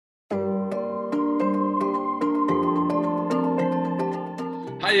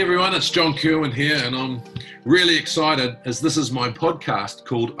Hey everyone, it's John Kerwin here, and I'm really excited as this is my podcast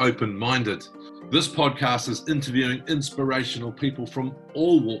called Open Minded. This podcast is interviewing inspirational people from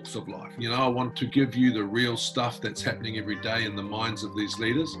all walks of life. I want to give you the real stuff that's happening every day in the minds of these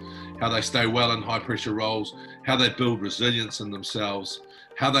leaders, how they stay well in high pressure roles, how they build resilience in themselves,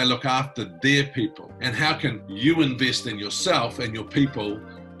 how they look after their people, and how can you invest in yourself and your people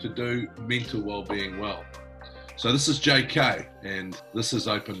to do mental well-being well. So this is JK, and this is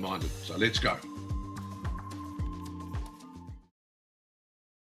Open Minded. So let's go.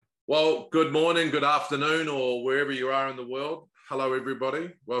 Well, good morning, good afternoon, or wherever you are in the world. Hello, everybody.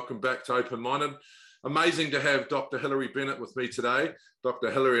 Welcome back to Open Minded. Amazing to have Dr. Hilary Bennett with me today.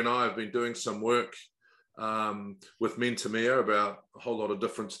 Dr. Hilary and I have been doing some work with Mentomia about a whole lot of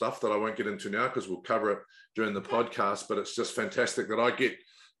different stuff that I won't get into now because we'll cover it during the podcast, but it's just fantastic that I get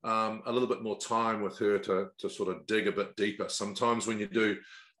a little bit more time with her to sort of dig a bit deeper. Sometimes when you do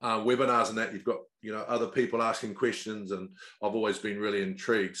webinars and that, you've got other people asking questions, and I've always been really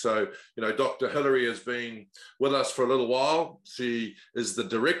intrigued. So Dr. Hilary has been with us for a little while. She is the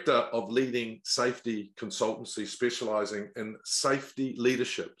director of leading safety consultancy, specializing in safety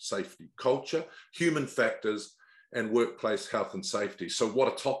leadership, safety culture, human factors, and workplace health and safety. So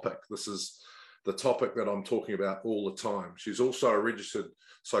what a topic. This is the topic that I'm talking about all the time. She's also a registered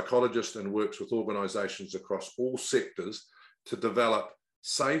psychologist and works with organizations across all sectors to develop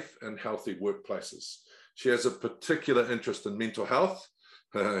safe and healthy workplaces. She has a particular interest in mental health,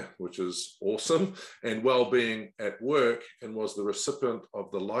 which is awesome, and well-being at work, and was the recipient of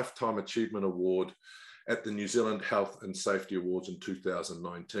the Lifetime Achievement Award at the New Zealand Health and Safety Awards in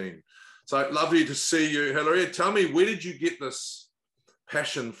 2019. So lovely to see you, Hilary. Tell me, where did you get this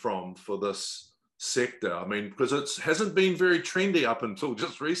passion from for this sector? I mean, because it hasn't been very trendy up until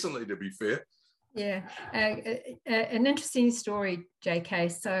just recently, to be fair. Yeah, an interesting story,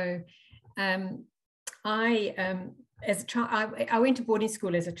 JK. So as a child, I went to boarding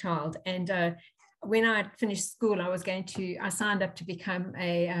school as a child, and when I finished school, I signed up to become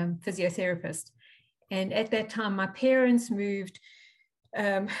a physiotherapist. And at that time, my parents moved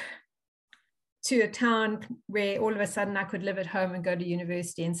to a town where all of a sudden I could live at home and go to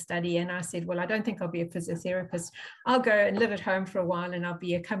university and study. And I said, well, I don't think I'll be a physiotherapist. I'll go and live at home for a while and I'll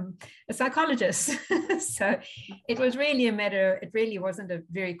become a psychologist. So it was really it really wasn't a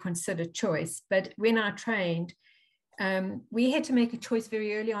very considered choice. But when I trained, we had to make a choice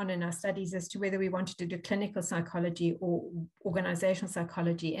very early on in our studies as to whether we wanted to do clinical psychology or organizational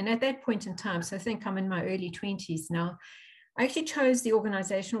psychology. And at that point in time, so I think I'm in my early 20s now, I actually chose the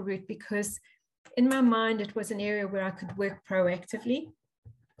organizational route because in my mind, it was an area where I could work proactively.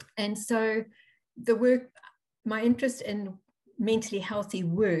 And so my interest in mentally healthy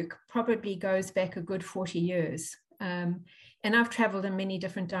work probably goes back a good 40 years. And I've traveled in many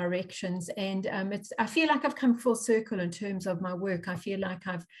different directions. And I feel like I've come full circle in terms of my work. I feel like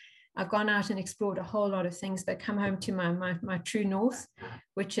I've gone out and explored a whole lot of things, but come home to my true north,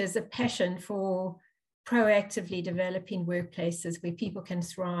 which is a passion for proactively developing workplaces where people can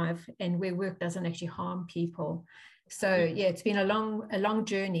thrive and where work doesn't actually harm people. So yeah, it's been a long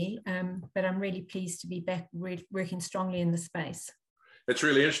journey, but I'm really pleased to be back working strongly in the space. It's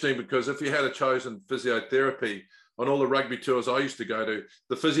really interesting because if you had chosen physiotherapy on all the rugby tours I used to go to,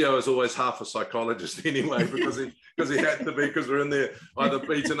 the physio is always half a psychologist anyway, because he had to be, because we're in there either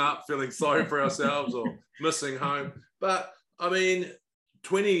beaten up, feeling sorry for ourselves or missing home. But I mean,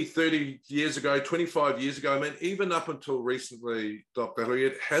 20, 30 years ago, 25 years ago, I mean, even up until recently, Dr. Hilary,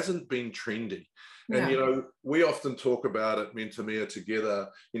 it hasn't been trendy. And, Yeah. We often talk about it, Mentomia together,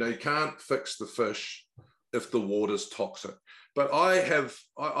 you can't fix the fish if the water's toxic. But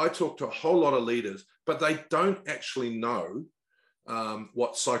I talk to a whole lot of leaders, but they don't actually know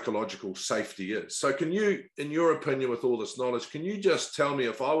what psychological safety is. So can you, in your opinion, with all this knowledge, can you just tell me,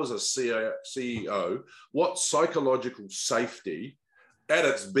 if I was a CEO, what psychological safety at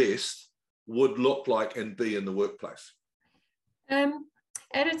its best would look like and be in the workplace?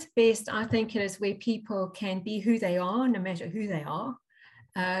 At its best, I think it is where people can be who they are, no matter who they are,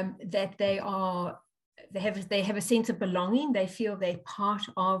 that they have a sense of belonging. They feel they're part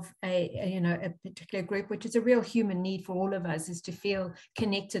of a particular group, which is a real human need for all of us, is to feel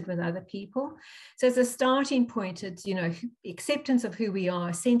connected with other people. So as a starting point, it's acceptance of who we are,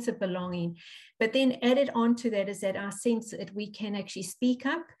 a sense of belonging. But then added on to that is that our sense that we can actually speak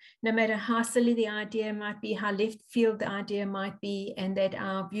up, no matter how silly the idea might be, how left field the idea might be, and that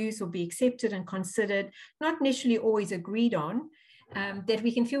our views will be accepted and considered, not necessarily always agreed on. That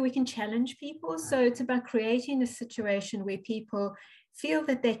we can feel we can challenge people. So it's about creating a situation where people feel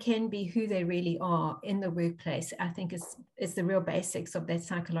that they can be who they really are in the workplace, I think is the real basics of that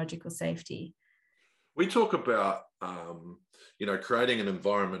psychological safety. We talk about, creating an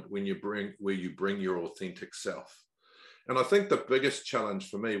environment where you bring your authentic self. And I think the biggest challenge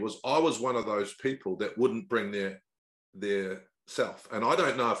for me was I was one of those people that wouldn't bring their self. And I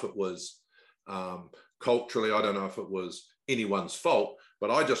don't know if it was culturally, I don't know if it was anyone's fault,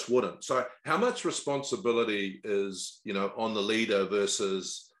 but I just wouldn't. So how much responsibility is, on the leader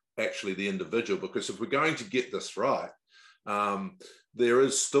versus actually the individual? Because if we're going to get this right, there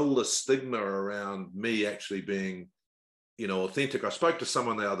is still the stigma around me actually being, authentic. I spoke to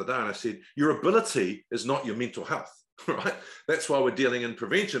someone the other day and I said, your ability is not your mental health, right? That's why we're dealing in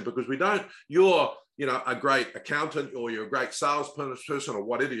prevention, because you're a great accountant, or you're a great salesperson, or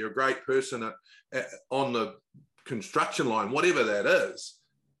whatever, you're a great person on the construction line, whatever that is.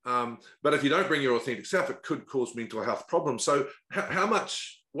 But if you don't bring your authentic self, it could cause mental health problems. So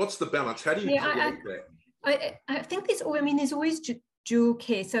what's the balance? How do you create that? I think there's always dual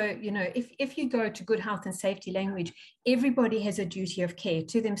care. So, if you go to good health and safety language, everybody has a duty of care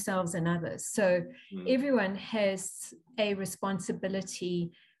to themselves and others. So everyone has a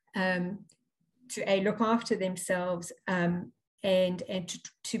responsibility to look after themselves and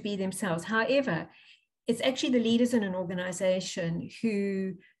to be themselves. However, it's actually the leaders in an organization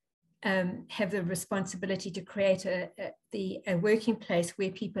who have the responsibility to create a working place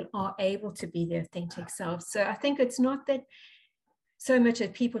where people are able to be their authentic selves. So I think it's not that so much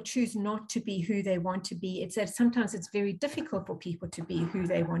that people choose not to be who they want to be. It's that sometimes it's very difficult for people to be who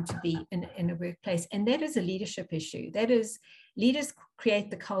they want to be in a workplace. And that is a leadership issue. That is, leaders create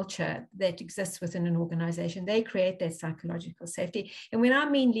the culture that exists within an organization. They create that psychological safety. And when I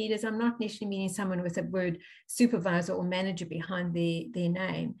mean leaders, I'm not necessarily meaning someone with a word supervisor or manager behind their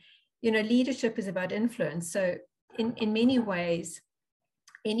name. Leadership is about influence. So in many ways,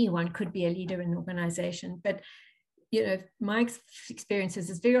 anyone could be a leader in an organization. But my experiences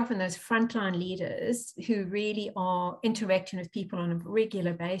is very often those frontline leaders who really are interacting with people on a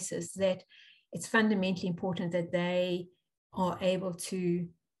regular basis, that it's fundamentally important that they are able to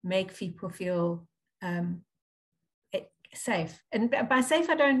make people feel safe. And by safe,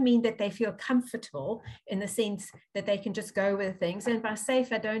 I don't mean that they feel comfortable in the sense that they can just go with things. And by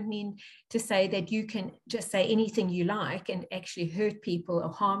safe, I don't mean to say that you can just say anything you like and actually hurt people or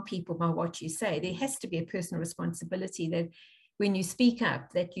harm people by what you say. There has to be a personal responsibility that when you speak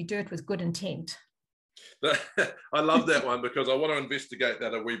up, that you do it with good intent. I love that one, because I want to investigate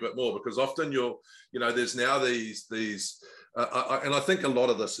that a wee bit more, because often there's now these and I think a lot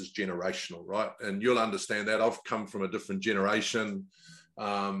of this is generational, right? And you'll understand that. I've come from a different generation.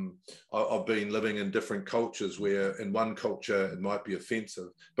 I've been living in different cultures where in one culture it might be offensive,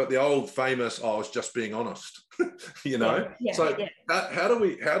 but the old famous, I was just being honest, How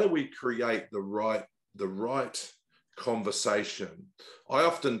do we create the right conversation? I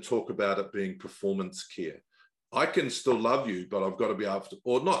often talk about it being performance care. I can still love you, but I've got to be able to,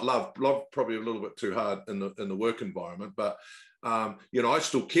 or not love probably a little bit too hard in the work environment, but I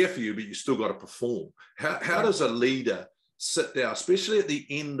still care for you, but you still got to perform. How does a leader sit down, especially at the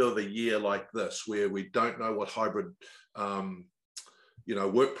end of a year like this, where we don't know what hybrid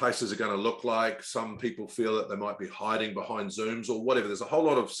workplaces are going to look like? Some people feel that they might be hiding behind Zooms or whatever. There's a whole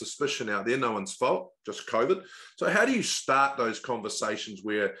lot of suspicion out there. No one's fault, just COVID. So how do you start those conversations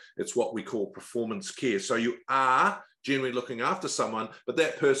where it's what we call performance care? So you are generally looking after someone, but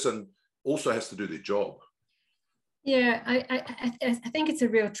that person also has to do their job. Yeah, I think it's a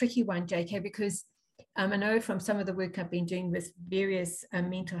real tricky one, JK, because I know from some of the work I've been doing with various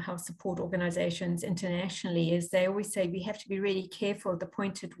mental health support organizations internationally, is they always say we have to be really careful at the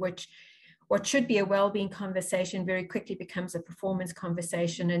point at which what should be a well-being conversation very quickly becomes a performance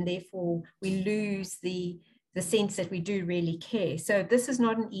conversation, and therefore we lose the sense that we do really care. So this is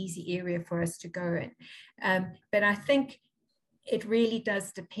not an easy area for us to go in. But I think it really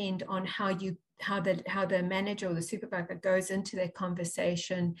does depend on how the manager or the supervisor goes into that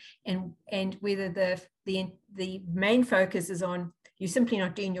conversation, and whether the main focus is on you're simply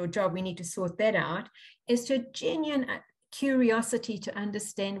not doing your job, we need to sort that out, is to genuine curiosity to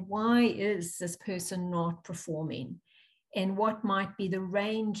understand why is this person not performing, and what might be the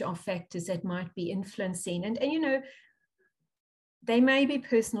range of factors that might be influencing. And they may be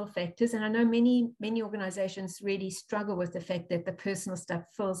personal factors, and I know many organizations really struggle with the fact that the personal stuff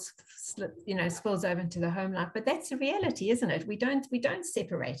spills over into the home life. But that's the reality, isn't it? We don't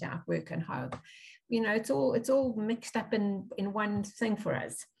separate out work and home. It's all mixed up in one thing for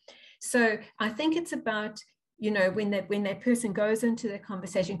us. So I think it's about when that person goes into the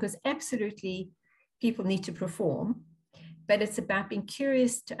conversation, because absolutely people need to perform. but it's about being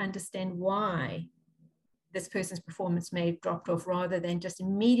curious to understand why this person's performance may have dropped off, rather than just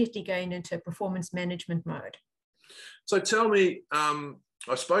immediately going into a performance management mode. So tell me,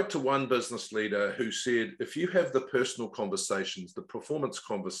 I spoke to one business leader who said, if you have the personal conversations, the performance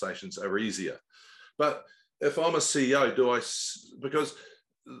conversations are easier. But if I'm a CEO, because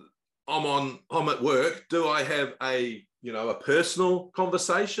I'm at work, do I have a personal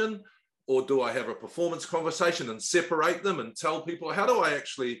conversation, or do I have a performance conversation and separate them and tell people? How do I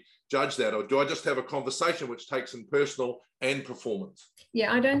actually judge that? Or do I just have a conversation which takes in personal and performance?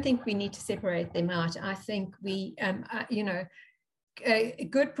 Yeah, I don't think we need to separate them out. I think we, a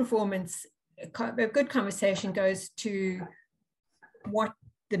good performance, a good conversation goes to what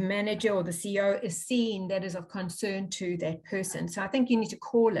the manager or the CEO is seeing that is of concern to that person. So I think you need to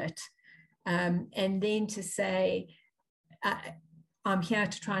call it, and then to say, I'm here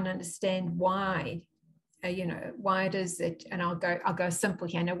to try and understand why, why it is that, and I'll go simple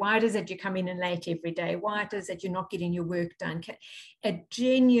here. Now, why does it you're coming in late every day? Why does it you're not getting your work done? A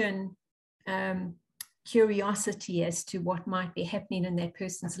genuine curiosity as to what might be happening in that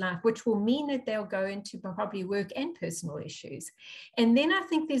person's life, which will mean that they'll go into probably work and personal issues. And then I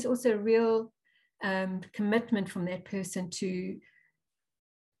think there's also a real commitment from that person to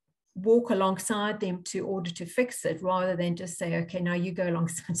walk alongside them to order to fix it, rather than just say, okay, now you go along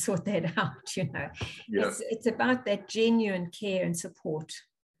and sort that out. Yeah. It's about that genuine care and support.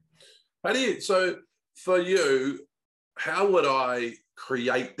 So for you, how would I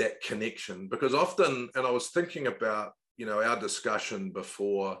create that connection? Because often, and I was thinking about, our discussion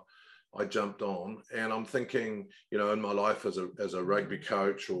before I jumped on, and I'm thinking, in my life as a rugby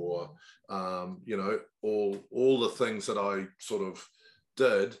coach, or, all the things that I sort of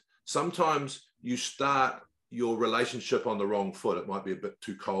did, sometimes you start your relationship on the wrong foot. It might be a bit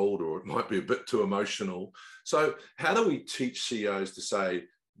too cold, or it might be a bit too emotional. So how do we teach CEOs to say,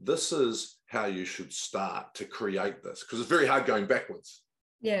 this is how you should start to create this? Because it's very hard going backwards.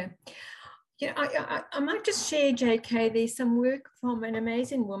 Yeah. I might just share, JK, there's some work from an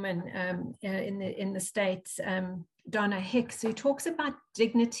amazing woman in the States, Donna Hicks, who talks about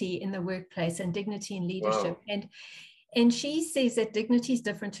dignity in the workplace and dignity in leadership. Wow. And she says that dignity is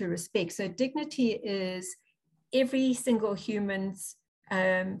different to respect. So dignity is every single human's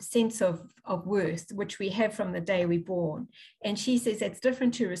sense of worth, which we have from the day we're born. And she says that's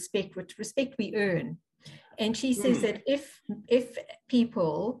different to respect, which respect we earn. And she says that if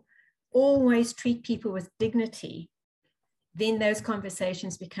people always treat people with dignity, then those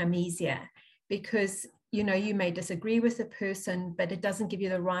conversations become easier, because you may disagree with the person, but it doesn't give you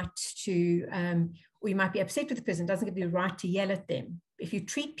the right to, or you might be upset with the person, it doesn't give you the right to yell at them. If you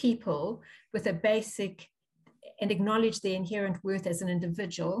treat people with a basic and acknowledge their inherent worth as an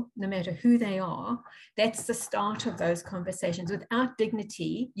individual, no matter who they are, that's the start of those conversations. Without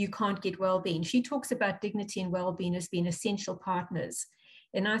dignity, you can't get well-being. She talks about dignity and well-being as being essential partners.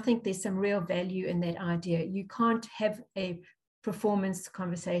 And I think there's some real value in that idea. You can't have a performance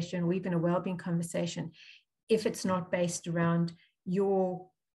conversation or even a well-being conversation if it's not based around your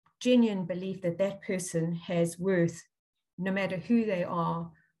genuine belief that that person has worth, no matter who they are,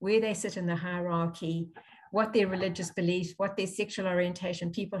 where they sit in the hierarchy, what their religious beliefs, what their sexual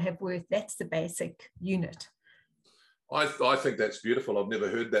orientation. People have worth. That's the basic unit. I think that's beautiful. I've never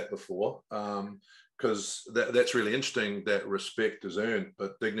heard that before, because that's really interesting, that respect is earned,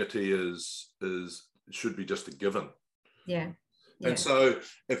 but dignity should be just a given. Yeah. And so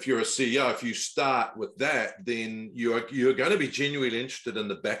if you're a CEO, if you start with that, then you're going to be genuinely interested in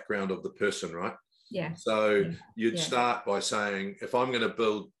the background of the person, right? Yeah. So you'd start by saying, if I'm going to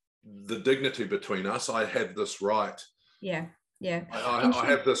build the dignity between us, I have this right. Yeah. Yeah. I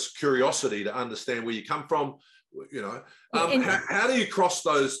have this curiosity to understand where you come from. How do you cross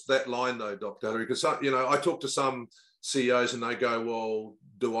that line though, Dr. Hillary? Because I talk to some CEOs and they go, well,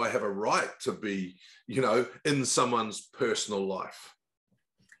 do I have a right to be, in someone's personal life?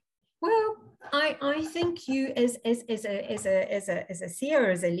 Well, I think you as a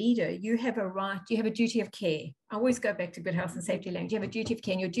CEO, as a leader, you have a right, you have a duty of care. I always go back to good health and safety language. You have a duty of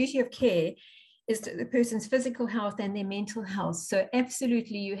care, and your duty of care is to the person's physical health and their mental health. So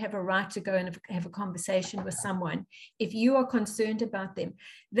absolutely, you have a right to go and have a conversation with someone if you are concerned about them.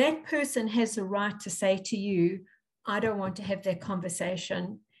 That person has a right to say to you, I don't want to have that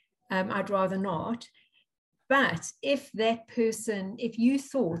conversation. I'd rather not. But if you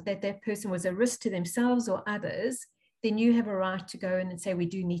thought that person was a risk to themselves or others, then you have a right to go in and say, we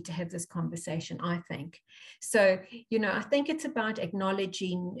do need to have this conversation, I think. So, I think it's about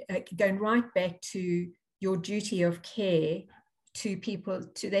acknowledging, going right back to your duty of care to people,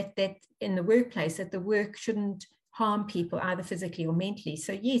 to that in the workplace, that the work shouldn't harm people either physically or mentally.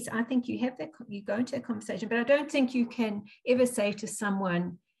 So yes, I think you have that, you go into a conversation, but I don't think you can ever say to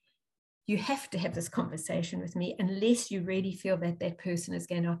someone, you have to have this conversation with me, unless you really feel that that person is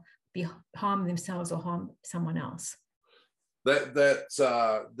going to be harm themselves or harm someone else.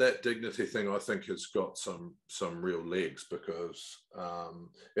 That dignity thing, I think, has got some real legs, because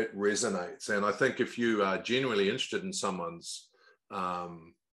it resonates. And I think if you are genuinely interested in someone's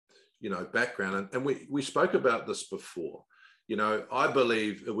background, and we spoke about this before, I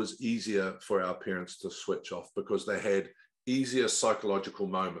believe it was easier for our parents to switch off because they had easier psychological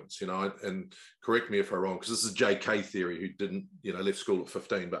moments, and correct me if I'm wrong, because this is JK theory, who didn't, left school at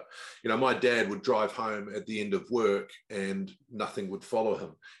 15, but, my dad would drive home at the end of work and nothing would follow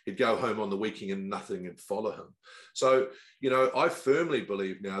him. He'd go home on the weekend and nothing would follow him. So, I firmly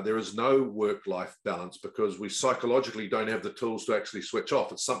believe now there is no work-life balance because we psychologically don't have the tools to actually switch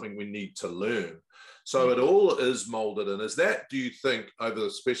off. It's something we need to learn. So it all is molded. And is that, do you think, over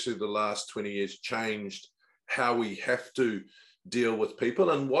especially the last 20 years, changed how we have to deal with people?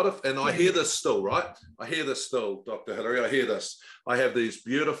 And what if, and I hear this still, right? I hear this still, Dr. Hillary, I hear this. I have these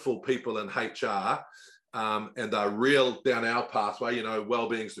beautiful people in HR, and they're real down our pathway,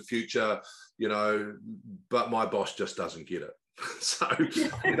 well-being's the future, but my boss just doesn't get it. So,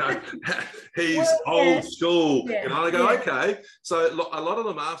 he's old school. And I go, okay. So a lot of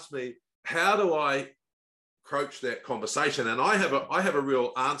them ask me, how do I approach that conversation? And I have a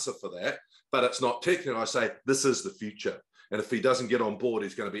real answer for that. But it's not technical. I say, this is the future. And if he doesn't get on board,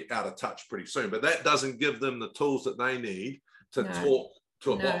 he's going to be out of touch pretty soon. But that doesn't give them the tools that they need to talk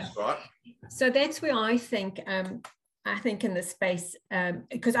to a boss, right? So that's where I think in this space,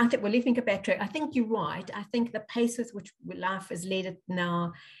 because I think, well, let me go back to it. I think you're right. I think the pace with which life has led it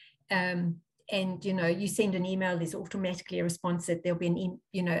now, and, you send an email, there's automatically a response that there'll be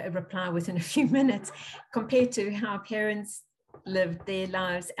a reply within a few minutes, compared to how parents lived their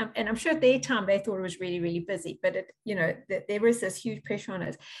lives. And I'm sure at their time they thought it was really, really busy, but there is this huge pressure on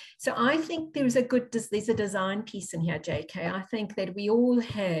us. So I think there's a design piece in here, JK. I think that we all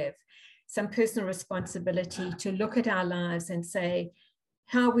have some personal responsibility to look at our lives and say,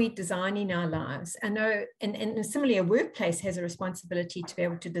 how are we designing our lives? I know, and similarly, a workplace has a responsibility to be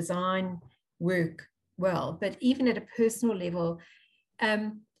able to design work well, but even at a personal level,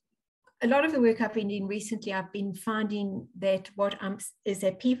 a lot of the work I've been doing recently, I've been finding that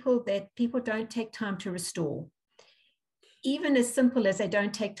people don't take time to restore. Even as simple as they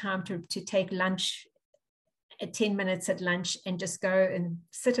don't take time to take lunch at 10 minutes at lunch and just go and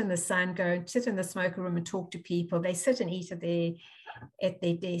sit in the sun, go and sit in the smoker room and talk to people. They sit and eat at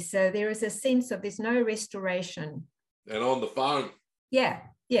their desk. So there is a sense of there's no restoration. And on the phone. Yeah.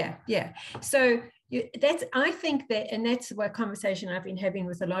 So I think that, and that's what conversation I've been having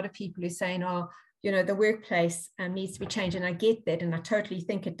with a lot of people who are saying, the workplace needs to be changed. And I get that. And I totally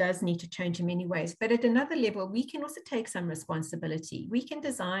think it does need to change in many ways. But at another level, we can also take some responsibility. We can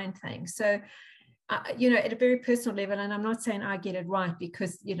design things. So, at a very personal level, and I'm not saying I get it right,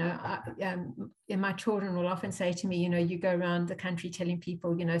 because, my children will often say to me, you go around the country telling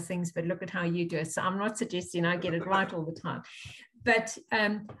people, things, but look at how you do it. So I'm not suggesting I get it right all the time. But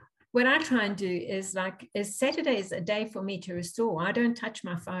what I try and do is Saturday is a day for me to restore. I don't touch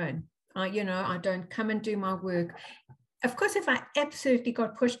my phone. I don't come and do my work. Of course, if I absolutely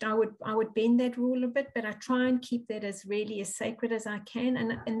got pushed, I would bend that rule a bit, but I try and keep that as really as sacred as I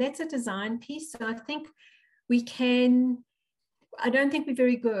can. And that's a design piece. So I think I don't think we're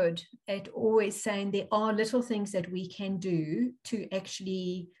very good at always saying there are little things that we can do to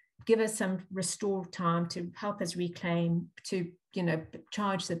actually give us some restore time, to help us reclaim, to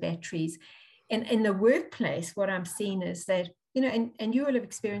charge the batteries. And in the workplace, what I'm seeing is that, and you will have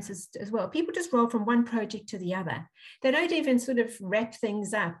experiences as well, people just roll from one project to the other. They don't even sort of wrap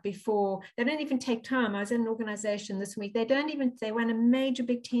things up before, they don't even take time. I was in an organization this week, they won a major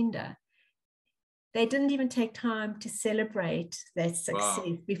big tender. They didn't even take time to celebrate that success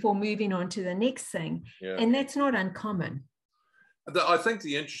before moving on to the next thing. Yeah. And that's not uncommon. I think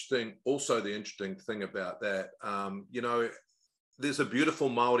the interesting thing about that, there's a beautiful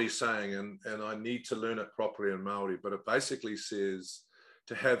Maori saying, and I need to learn it properly in Maori, but it basically says,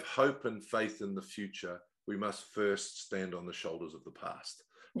 to have hope and faith in the future, we must first stand on the shoulders of the past,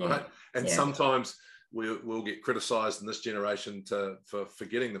 right? And sometimes we'll get criticized in this generation for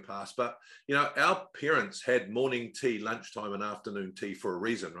forgetting the past, but our parents had morning tea, lunchtime, and afternoon tea for a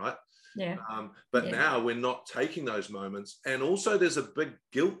reason, right? But now we're not taking those moments, and also there's a big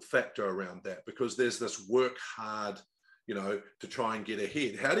guilt factor around that, because there's this work hard, to try and get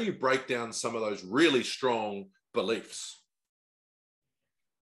ahead. How do you break down some of those really strong beliefs?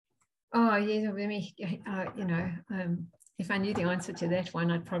 Oh, yeah, let me, if I knew the answer to that one,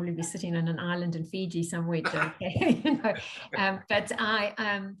 I'd probably be sitting on an island in Fiji somewhere, JK. But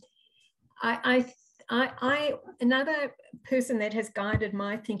another person that has guided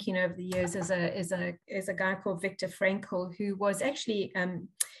my thinking over the years is a guy called Viktor Frankl, who was actually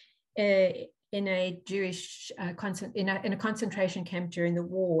in a Jewish in a concentration camp during the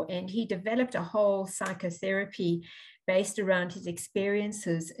war, and he developed a whole psychotherapy based around his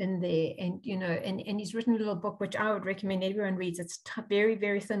experiences in there. And and he's written a little book which I would recommend everyone reads. It's a very,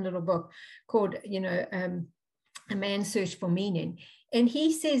 very thin little book called A Man's Search for Meaning. And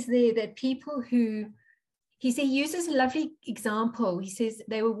he says there that people who he uses a lovely example. He says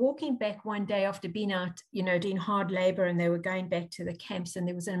they were walking back one day after being out, doing hard labor, and they were going back to the camps, and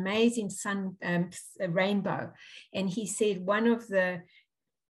there was an amazing rainbow. And he said one of the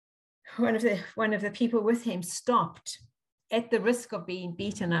people with him stopped at the risk of being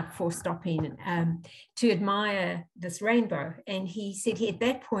beaten up for stopping to admire this rainbow. And he said at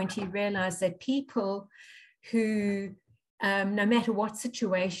that point he realized that people who no matter what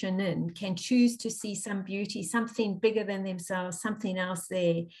situation can choose to see some beauty, something bigger than themselves, something else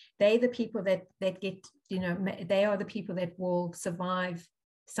there. They're the people that get, they are the people that will survive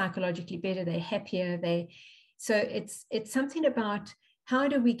psychologically better. They're happier. So it's something about how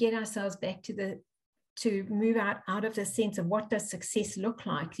do we get ourselves back to move out of the sense of what does success look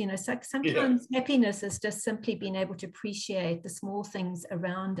like? Sometimes happiness is just simply being able to appreciate the small things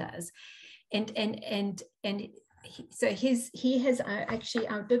around us, so he has I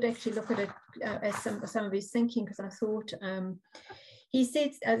did actually look at it as some of his thinking, because I thought he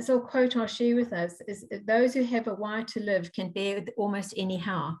said, this little quote I'll share with us is, those who have a why to live can bear almost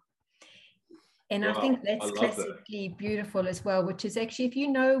anyhow. And wow, I think that's classically beautiful as well, which is actually, if you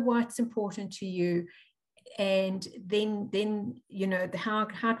know what's important to you, and then how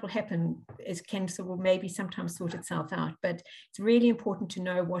it will happen will maybe sometimes sort itself out. But it's really important to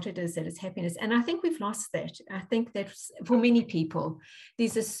know what it is that is happiness. And I think we've lost that. I think that for many people,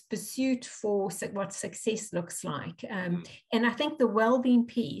 there's a pursuit for what success looks like. And I think the well-being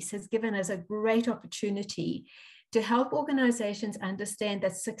piece has given us a great opportunity to help organizations understand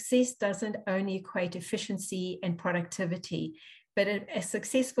that success doesn't only equate efficiency and productivity, but a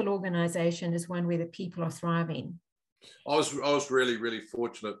successful organization is one where the people are thriving. I was really, really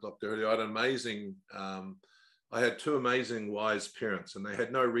fortunate, Dr. Hillary. I had amazing, I had two amazing wise parents, and they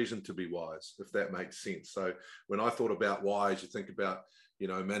had no reason to be wise, if that makes sense. So when I thought about wise, you think about,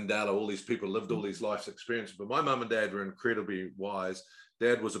 Mandela, all these people lived all these life experiences, but my mum and dad were incredibly wise.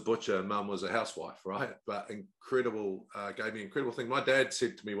 Dad was a butcher and mum was a housewife, right? But incredible, gave me incredible thing. My dad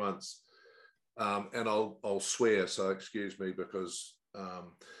said to me once, and I'll swear, so excuse me, because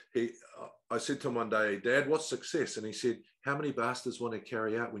I said to him one day, Dad, what's success? And he said, how many bastards want to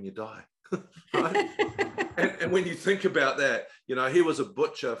carry out when you die? Right? and when you think about that, he was a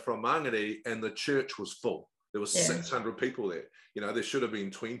butcher from Mangere, and the church was full. There was 600 people there. There should have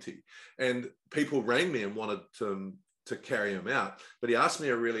been 20. And people rang me and wanted to carry him out. But he asked me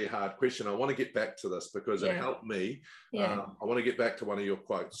a really hard question. I want to get back to this because it helped me. I want to get back to one of your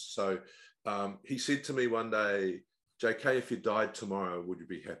quotes. So he said to me one day, JK, if you died tomorrow, would you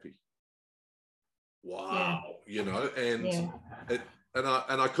be happy? Wow, and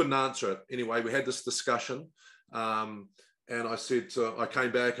I couldn't answer it. Anyway, we had this discussion, and I said, I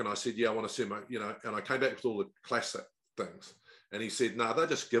came back and I said, I want to see my, and I came back with all the classic things. And he said, no, they're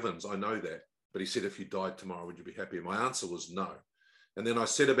just givens. I know that. But he said, if you died tomorrow, would you be happy? And my answer was no. And then I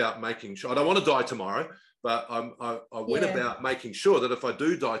said about making sure, I don't want to die tomorrow, but I went about making sure that if I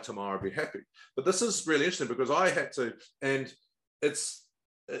do die tomorrow, I'll be happy. But this is really interesting because I had to, and it's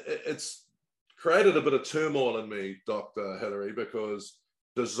created a bit of turmoil in me, Dr. Hillary, because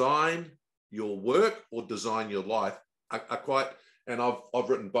design your work or design your life are quite, and I've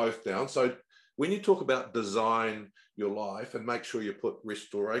written both down. So when you talk about design your life and make sure you put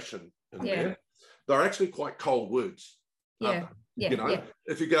restoration in there, they're actually quite cold words.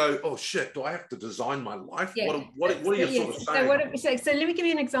 If you go, oh shit, do I have to design my life? What are you sort of saying? So let me give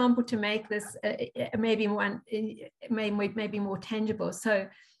you an example to make this maybe more tangible. So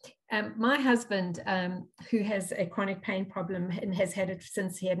my husband, who has a chronic pain problem and has had it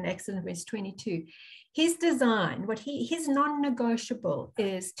since he had an accident when he was 22, his design, his non-negotiable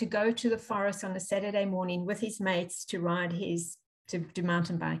is to go to the forest on a Saturday morning with his mates to do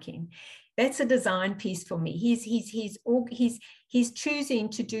mountain biking. That's a design piece for me. He's choosing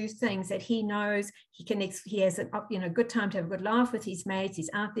to do things that he knows he has a good time to have a good laugh with his mates. He's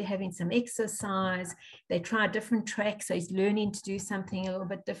out there having some exercise. They try different tracks, so he's learning to do something a little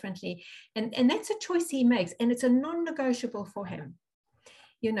bit differently. And that's a choice he makes, and it's a non-negotiable for him.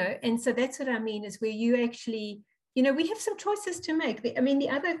 you know. And so that's what I mean, is where you actually, you know, we have some choices to make. I mean, the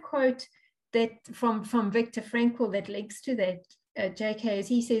other quote that from Viktor Frankl that links to that, JK, is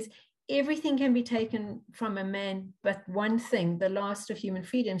he says, everything can be taken from a man, but one thing, the last of human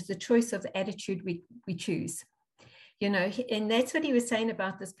freedoms, the choice of the attitude we choose. You know, and that's what he was saying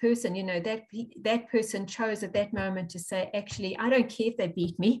about this person, you know, that person chose at that moment to say, actually, I don't care if they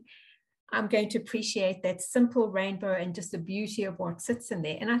beat me. I'm going to appreciate that simple rainbow and just the beauty of what sits in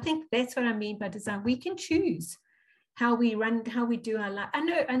there. And I think that's what I mean by design. We can choose how we run, how we do our life. I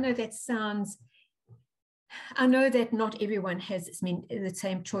know that sounds, I know that not everyone has the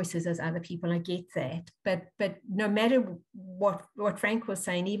same choices as other people. I get that, but no matter what Frank was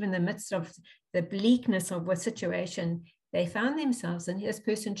saying, even in the midst of the bleakness of what situation they found themselves in, this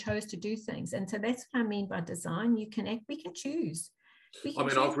person chose to do things. And so that's what I mean by design. We can choose. I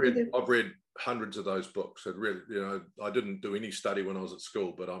mean, I've read hundreds of those books. It really, you know, I didn't do any study when I was at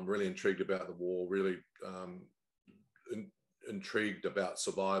school, but I'm really intrigued about the war. Really intrigued about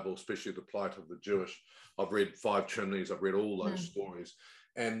survival, especially the plight of the Jewish. I've read Five Chimneys. I've read all those stories,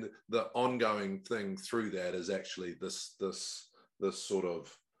 and the ongoing thing through that is actually this sort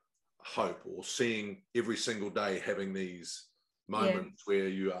of hope, or seeing every single day, having these moments where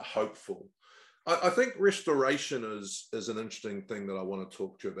you are hopeful. I think restoration is an interesting thing that I want to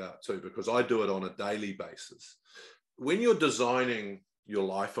talk to you about too, because I do it on a daily basis. When you're designing your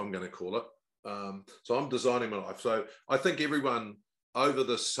life, I'm going to call it. So I'm designing my life. So I think everyone over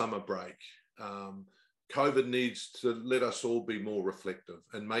this summer break, COVID needs to let us all be more reflective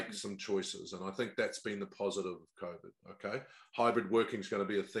and make some choices. And I think that's been the positive of COVID, okay? Hybrid working is going to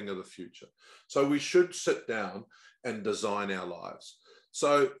be a thing of the future. So we should sit down and design our lives.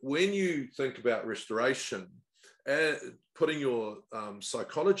 So when you think about restoration, putting your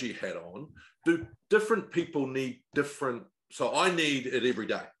psychology hat on, do different people need different? So I need it every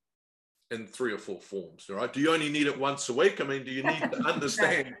day in 3 or 4 forms, all right? Do you only need it once a week? I mean, do you need to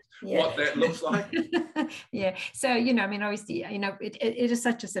understand what that looks like? Yeah. So, you know, I mean, obviously, you know, it is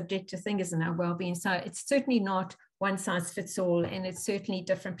such a subjective thing, isn't it, well-being? So it's certainly not one size fits all, and it's certainly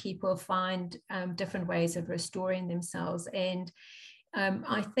different people find different ways of restoring themselves. And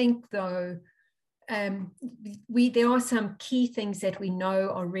I think, though, there are some key things that we know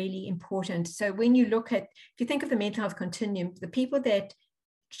are really important. So when you look at, if you think of the mental health continuum, the people that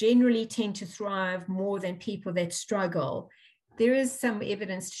generally tend to thrive more than people that struggle, there is some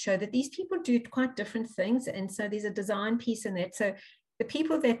evidence to show that these people do quite different things. And so there's a design piece in that. So the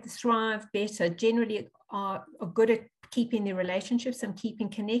people that thrive better generally are good at keeping their relationships and keeping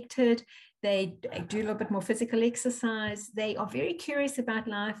connected. They do a little bit more physical exercise. They are very curious about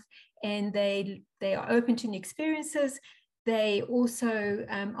life, and they are open to new experiences. They also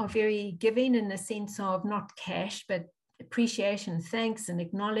are very giving in the sense of not cash, but appreciation, thanks, and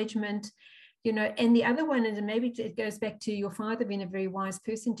acknowledgement. You know, and the other one, and maybe it goes back to your father being a very wise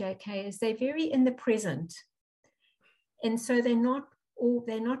person, JK, is they're very in the present. And so they're not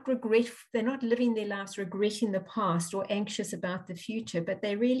living their lives regretting the past or anxious about the future, but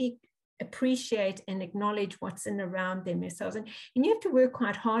they really appreciate and acknowledge what's in around themselves. And you have to work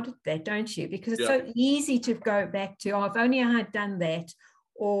quite hard at that, don't you? Because it's so easy to go back to, oh, if only I had done that,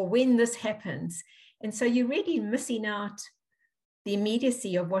 or when this happens. And so you're really missing out the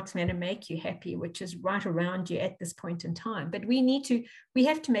immediacy of what's going to make you happy, which is right around you at this point in time. But we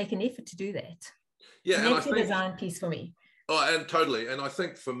have to make an effort to do that. Yeah, and that's a design piece for me. Oh, and totally. And I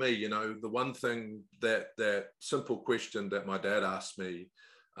think for me, you know, the one thing that simple question that my dad asked me,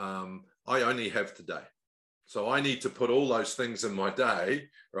 I only have today. So I need to put all those things in my day,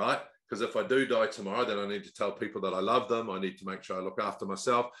 right? Because if I do die tomorrow, then I need to tell people that I love them. I need to make sure I look after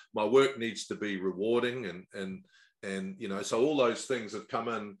myself. My work needs to be rewarding, and you know, so all those things have come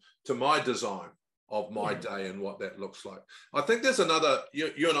in to my design of my day and what that looks like. I think there's another,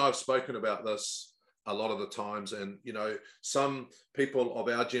 you and I have spoken about this a lot of the times, and you know, some people of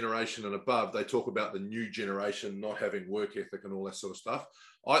our generation and above, they talk about the new generation not having work ethic and all that sort of stuff.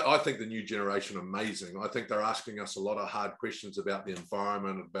 I think the new generation are amazing. I think they're asking us a lot of hard questions about the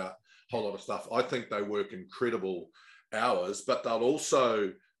environment, about a whole lot of stuff. I think they work incredible hours, but they'll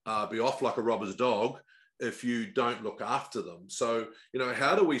also be off like a robber's dog if you don't look after them. So, you know,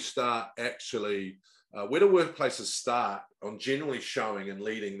 how do we start actually, where do workplaces start on generally showing and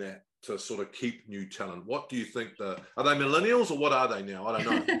leading that to sort of keep new talent? What do you think are they millennials or what are they now? I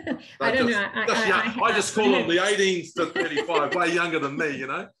don't know. I don't know. I just call them the 18s to 35, way younger than me, you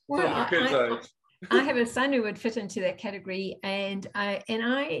know, well, from my kids' age. I have a son who would fit into that category, and I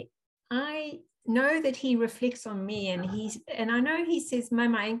know that he reflects on me, and I know he says,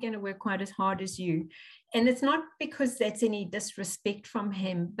 Mum, I ain't going to work quite as hard as you. and it's not because that's any disrespect from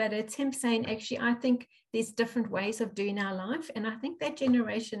him, but it's him saying, actually, I think there's different ways of doing our life. And I think that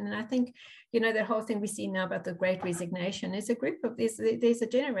generation, and I think, you know, the whole thing we see now about the Great Resignation is there's a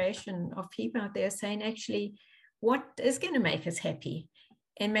generation of people out there saying, actually, what is going to make us happy?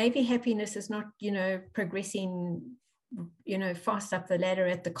 And maybe happiness is not, you know, progressing, you know, fast up the ladder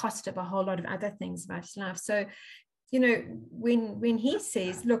at the cost of a whole lot of other things about his life. So, you know, when he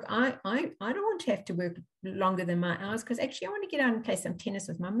says, look, I don't want to have to work longer than my hours, because actually I want to get out and play some tennis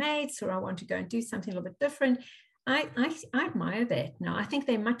with my mates, or I want to go and do something a little bit different. I admire that. Now, I think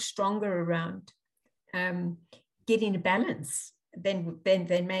they're much stronger around getting a balance than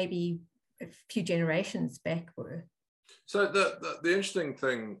maybe a few generations back were. So the interesting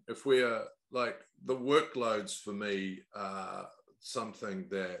thing, if we are like, the workloads for me are something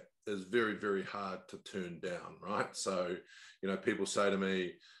that is very, very hard to turn down, right? So, you know, people say to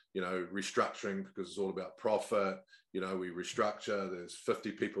me, you know, restructuring, because it's all about profit, you know, we restructure, there's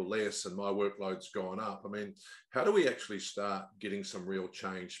 50 people less and my workload's gone up. I mean, how do we actually start getting some real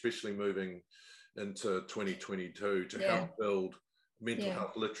change, especially moving into 2022, to help build mental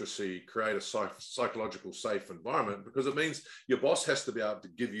health literacy, create a psychological safe environment? Because it means your boss has to be able to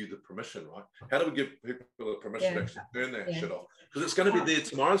give you the permission, right? How do we give people the permission to actually turn that shit off? Because it's going to be there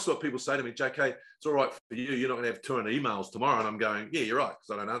tomorrow. That's what people say to me, JK, it's all right for you. You're not going to have 200 emails tomorrow. And I'm going, yeah, you're right, because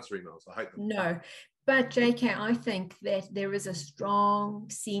I don't answer emails. I hate them. No. But JK, I think that there is a strong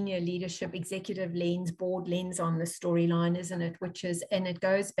senior leadership, executive lens, board lens on the storyline, isn't it? Which is, and it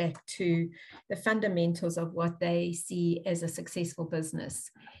goes back to the fundamentals of what they see as a successful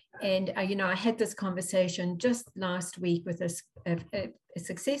business. And, you know, I had this conversation just last week with a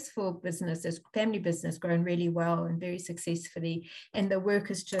successful business, a family business, grown really well and very successfully. And the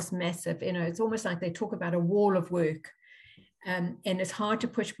work is just massive. You know, it's almost like they talk about a wall of work. And it's hard to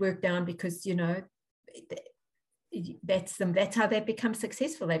push work down because, you know, that's how they've become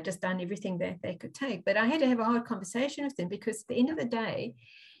successful. They've just done everything that they could take. But I had to have a hard conversation with them, because at the end of the day,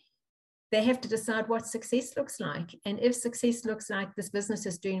 they have to decide what success looks like. And if success looks like this business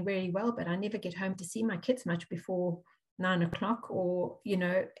is doing really well, but I never get home to see my kids much before 9 o'clock, or, you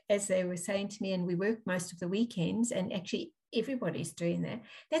know, as they were saying to me, and we work most of the weekends, and actually everybody's doing that,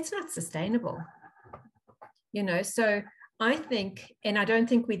 that's not sustainable. You know, so I think, and I don't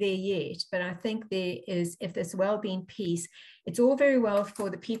think we're there yet, but I think there is, if there's well-being piece, it's all very well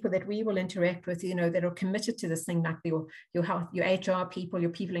for the people that we will interact with, you know, that are committed to this thing, like your health, your HR people, your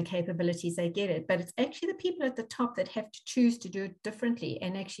people and capabilities, they get it. But it's actually the people at the top that have to choose to do it differently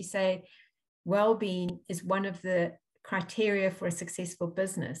and actually say, well-being is one of the criteria for a successful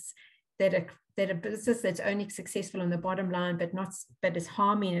business. That a business that's only successful on the bottom line, but is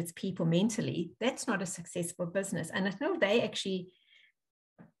harming its people mentally, that's not a successful business. And I know they actually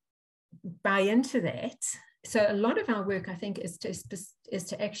buy into that. So a lot of our work, I think, is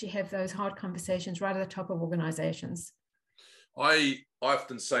to actually have those hard conversations right at the top of organizations. I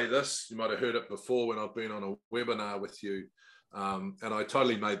often say this, you might have heard it before when I've been on a webinar with you, and I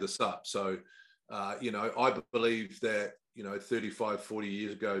totally made this up. So, you know, I believe that, you know, 35, 40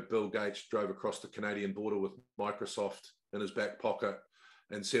 years ago, Bill Gates drove across the Canadian border with Microsoft in his back pocket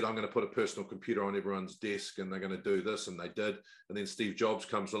and said, I'm going to put a personal computer on everyone's desk and they're going to do this. And they did. And then Steve Jobs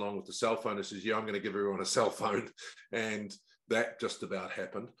comes along with the cell phone and says, yeah, I'm going to give everyone a cell phone. And that just about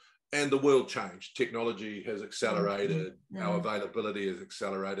happened. And the world changed. Technology has accelerated. Mm-hmm. Our availability has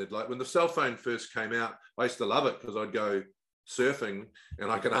accelerated. Like when the cell phone first came out, I used to love it because I'd go surfing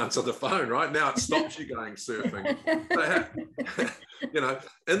and I can answer the phone. Right now it stops you going surfing. You know,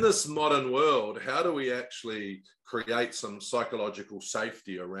 in this modern world, how do we actually create some psychological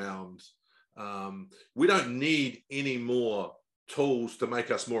safety around we don't need any more tools to make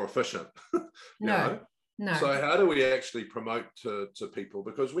us more efficient. No. So how do we actually promote to people?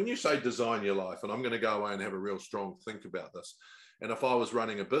 Because when you say design your life, and I'm going to go away and have a real strong think about this, and if I was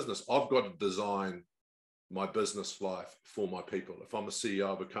running a business, I've got to design my business life for my people, if I'm a CEO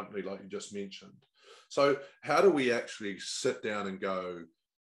of a company like you just mentioned. So how do we actually sit down and go,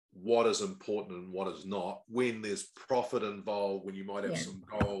 what is important and what is not, when there's profit involved, when you might have some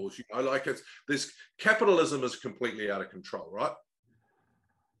goals, you know, like this capitalism is completely out of control, right?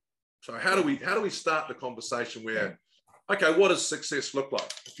 So how do we start the conversation where, okay, what does success look like?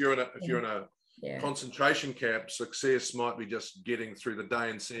 If you're in a concentration camp, success might be just getting through the day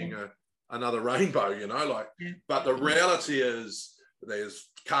and seeing another rainbow, you know, like, but the reality is there's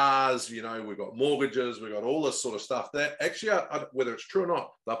cars, you know, we've got mortgages, we've got all this sort of stuff that actually, whether it's true or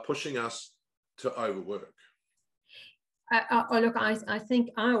not, they're pushing us to overwork. Look, I think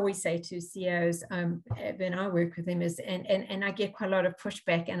I always say to CEOs when I work with them is, and I get quite a lot of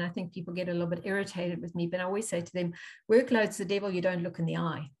pushback, and I think people get a little bit irritated with me, but I always say to them, workload's the devil you don't look in the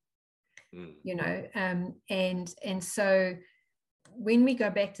eye. You know, and so when we go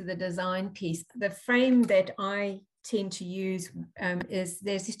back to the design piece, the frame that I tend to use is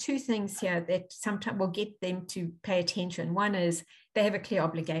there's these two things here that sometimes will get them to pay attention. One is they have a clear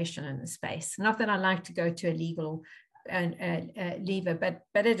obligation in the space. Not that I like to go to a legal lever,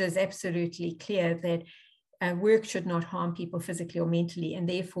 but it is absolutely clear that work should not harm people physically or mentally, and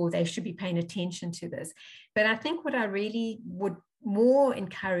therefore they should be paying attention to this. But I think what I really would more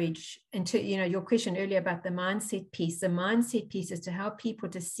encourage, into, you know, your question earlier about the mindset piece is to help people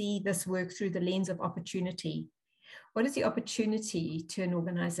to see this work through the lens of opportunity. What is the opportunity to an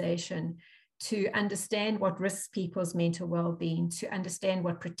organization to understand what risks people's mental well-being, to understand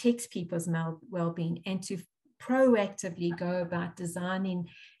what protects people's well-being, and to proactively go about designing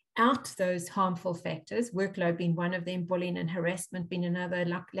out those harmful factors, workload being one of them, bullying and harassment being another,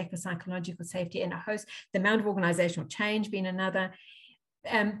 lack of psychological safety and a host, the amount of organizational change being another,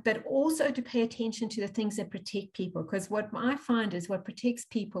 but also to pay attention to the things that protect people. Because what I find is what protects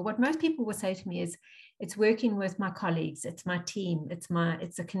people, what most people will say to me is, it's working with my colleagues, it's my team, it's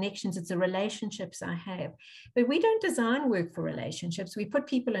the connections, it's the relationships I have. But we don't design work for relationships. We put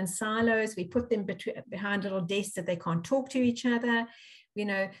people in silos, we put them behind little desks that they can't talk to each other. You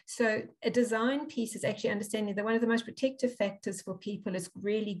know, so a design piece is actually understanding that one of the most protective factors for people is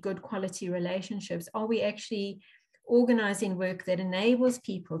really good quality relationships. Are we actually organizing work that enables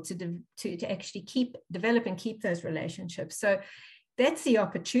people to actually develop and keep those relationships? So that's the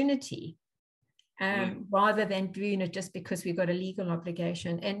opportunity, rather than doing it just because we've got a legal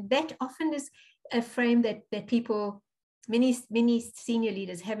obligation. And that often is a frame that people, many senior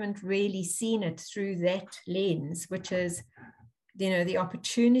leaders haven't really seen it through that lens, which is, you know, the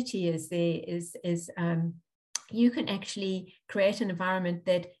opportunity is there is you can actually create an environment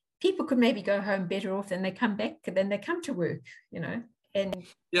that people could maybe go home better off than they come to work, you know. And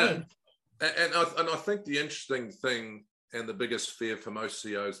And I think the interesting thing and the biggest fear for most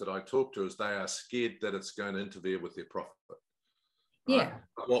CEOs that I talk to is they are scared that it's going to interfere with their profit. Right?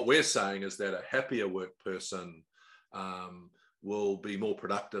 What we're saying is that a happier work person will be more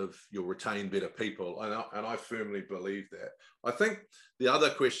productive, you'll retain better people. And I firmly believe that. I think the other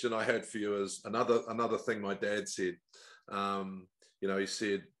question I had for you is another thing my dad said. You know, he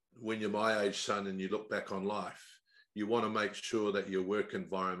said, when you're my age, son, and you look back on life, you want to make sure that your work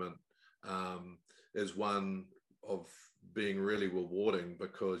environment is one of being really rewarding,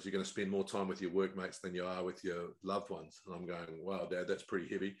 because you're going to spend more time with your workmates than you are with your loved ones. And I'm going, wow, Dad, that's pretty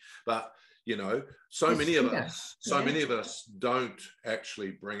heavy. But you know, so many of us don't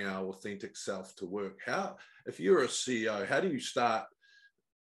actually bring our authentic self to work. If you're a CEO, how do you start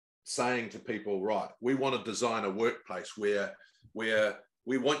saying to people, right, we want to design a workplace where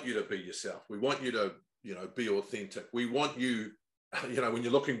we want you to be yourself. We want you to, you know, be authentic. We want you, you know, when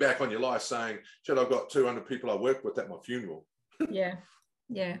you're looking back on your life saying, shit, I've got 200 people I work with at my funeral. Yeah.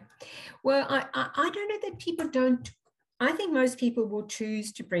 Well, I don't know that people don't. I think most people will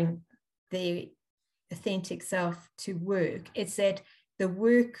choose to bring their authentic self to work. It's that the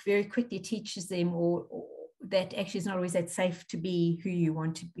work very quickly teaches them, or that actually it's not always that safe to be who you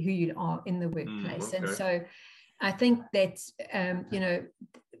are in the workplace. Okay. And so I think that you know,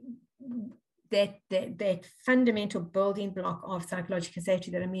 that fundamental building block of psychological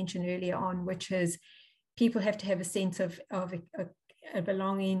safety that I mentioned earlier on, which is people have to have a sense of a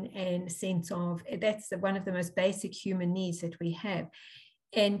belonging and a sense of, that's one of the most basic human needs that we have.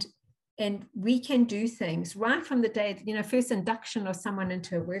 And we can do things right from the day, you know, first induction of someone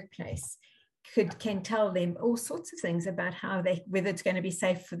into a workplace can tell them all sorts of things about whether it's going to be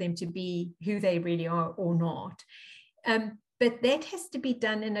safe for them to be who they really are or not. But that has to be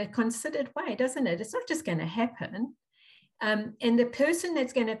done in a considered way, doesn't it? It's not just going to happen. And the person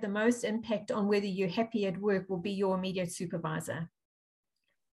that's going to have the most impact on whether you're happy at work will be your immediate supervisor.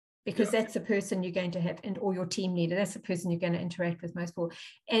 Because that's the person you're going to have, or your team leader, that's the person you're going to interact with most for.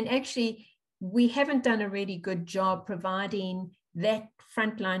 And actually, we haven't done a really good job providing that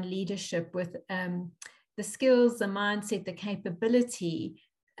frontline leadership with the skills, the mindset, the capability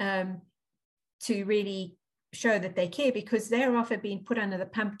to really show that they care, because they're often being put under the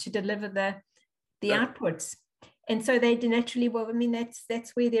pump to deliver the outputs. And so they naturally, well, I mean,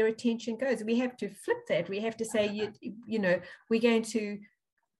 that's where their attention goes. We have to flip that. We have to say, you know, we're going to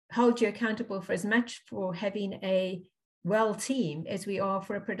hold you accountable for as much for having a well team as we are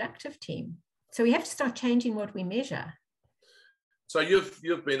for a productive team. So we have to start changing what we measure. So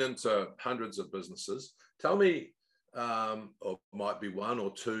you've been into hundreds of businesses. Tell me, or might be one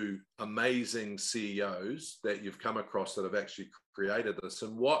or two amazing CEOs that you've come across that have actually created this,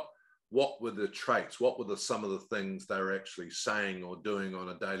 and what were the traits, what were some of the things they were actually saying or doing on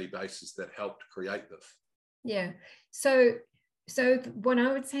a daily basis that helped create this? Yeah. So what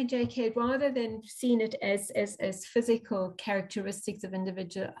I would say, JK, rather than seeing it as physical characteristics of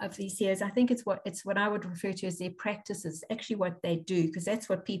these CEOs, I think it's what I would refer to as their practices, actually what they do, because that's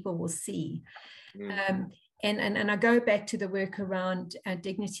what people will see. And I go back to the work around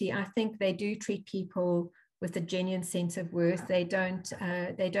dignity. I think they do treat people with a genuine sense of worth. They don't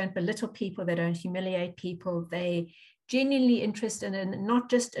belittle people. They don't humiliate people. They genuinely interested in not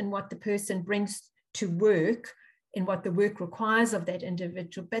just in what the person brings to work, in what the work requires of that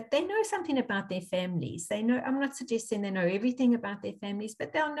individual, but they know something about their families. They know, I'm not suggesting they know everything about their families,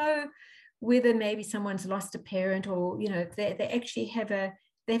 but they'll know whether maybe someone's lost a parent, or, you know, they actually have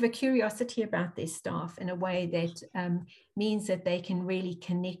a curiosity about their staff in a way that means that they can really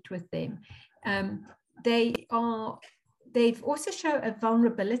connect with them. They've also show a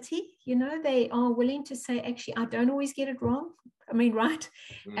vulnerability, you know, they are willing to say, actually, I don't always get it wrong. I mean, right?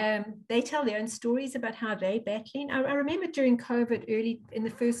 They tell their own stories about how they're battling. I remember during COVID, early in the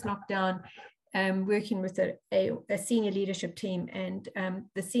first lockdown, working with a senior leadership team, and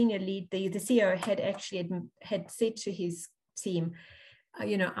the senior lead, the CEO had said to his team,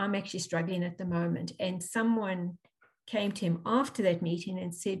 you know, I'm actually struggling at the moment. And someone came to him after that meeting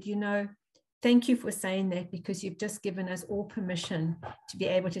and said, you know, thank you for saying that, because you've just given us all permission to be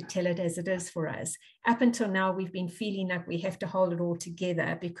able to tell it as it is for us. Up until now, we've been feeling like we have to hold it all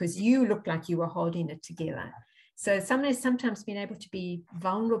together because you look like you were holding it together. So sometimes being able to be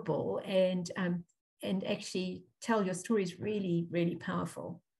vulnerable and actually tell your story is really, really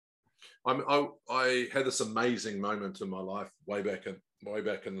powerful. I had this amazing moment in my life way back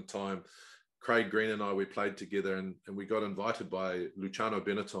in the time. Craig Green and I, we played together, and we got invited by Luciano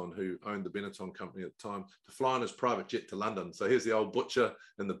Benetton, who owned the Benetton company at the time, to fly on his private jet to London. So here's the old butcher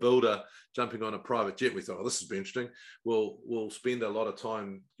and the builder jumping on a private jet. We thought, oh, this would be interesting. We'll spend a lot of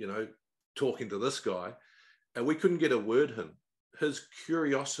time, you know, talking to this guy. And we couldn't get a word in. His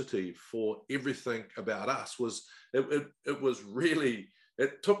curiosity for everything about us was, it was really,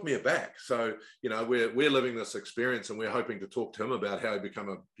 it took me aback. So, you know, we're living this experience, and we're hoping to talk to him about how he became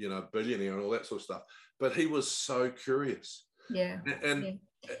a, you know, billionaire and all that sort of stuff. But he was so curious. Yeah. And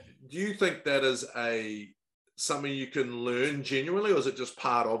do you think that is something you can learn genuinely, or is it just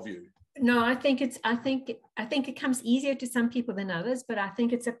part of you? No, I think it comes easier to some people than others, but I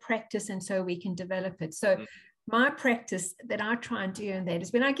think it's a practice, and so we can develop it. So my practice that I try and do in that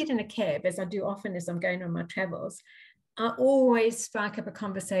is, when I get in a cab, as I do often as I'm going on my travels, I always strike up a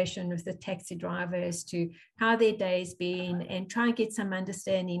conversation with the taxi driver as to how their day's been, and try and get some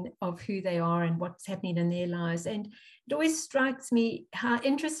understanding of who they are and what's happening in their lives. And it always strikes me how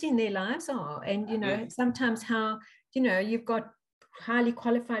interesting their lives are. And, you know, sometimes how, you know, you've got highly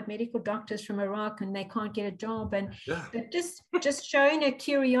qualified medical doctors from Iraq and they can't get a job. And but just showing a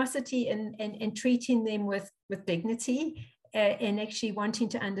curiosity and treating them with dignity, and actually wanting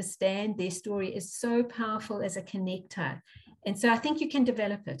to understand their story is so powerful as a connector. And so I think you can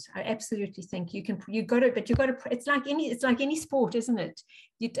develop it. I absolutely think you can. You got to, but you got to. It's like any sport, isn't it?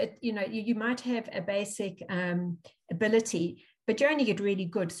 You might have a basic ability, but you only get really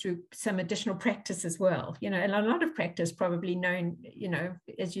good through some additional practice as well. You know, and a lot of practice, probably known. You know,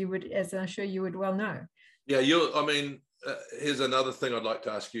 as I'm sure you would well know. Yeah, here's another thing I'd like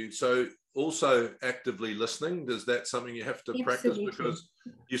to ask you. So, also actively listening, is that something you have to practice? Because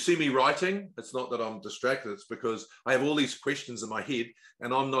you see me writing, it's not that I'm distracted, it's because I have all these questions in my head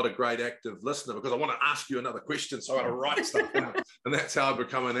and I'm not a great active listener, because I want to ask you another question, so I got to write stuff down, and that's how I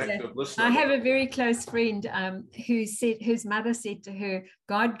become an active listener. I have a very close friend whose mother said to her,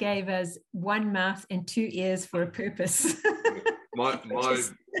 God gave us one mouth and two ears for a purpose. My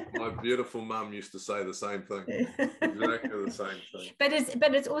beautiful mum used to say the same thing, exactly the same thing.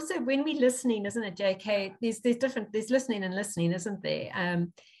 But it's also, when we're listening, isn't it, JK? There's listening and listening, isn't there?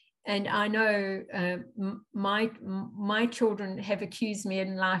 And I know my children have accused me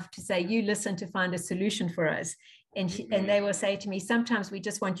in life to say, you listen to find a solution for us. And they will say to me, sometimes we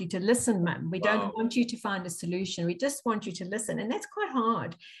just want you to listen, Mum. We don't want you to find a solution. We just want you to listen. And that's quite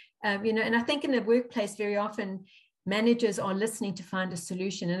hard. And I think in the workplace, very often, managers are listening to find a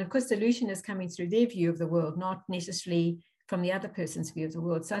solution. And of course, solution is coming through their view of the world, not necessarily from the other person's view of the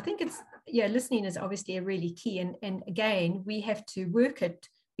world. So I think listening is obviously a really key. And again, we have to work at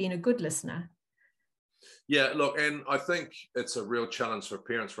being a good listener. Yeah, look, and I think it's a real challenge for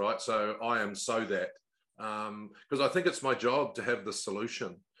parents, right? So I am so that, because I think it's my job to have the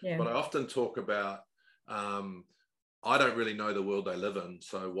solution. Yeah. But I often talk about I don't really know the world they live in,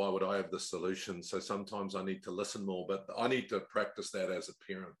 so why would I have the solution? So sometimes I need to listen more, but I need to practice that as a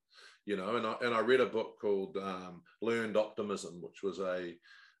parent, you know. And I read a book called Learned Optimism, which was a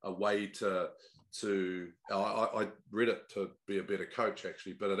way to I read it to be a better coach,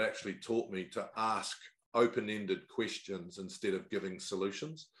 actually, but it actually taught me to ask open-ended questions instead of giving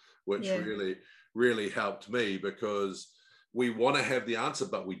solutions, which really helped me, because we want to have the answer,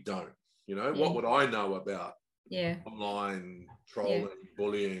 but we don't. You know, what would I know about online trolling,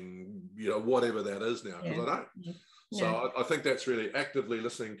 bullying, you know, whatever that is now, because I don't. So I think that's really actively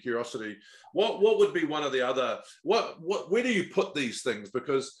listening, curiosity. What would be one of the other, where do you put these things?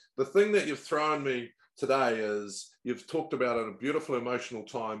 Because the thing that you've thrown me today is you've talked about a beautiful emotional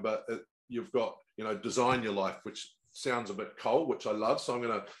time, but you've got, you know, design your life, which sounds a bit cold, which I love. So I'm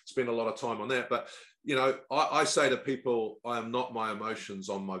going to spend a lot of time on that. But, you know, I say to people, I am not my emotions,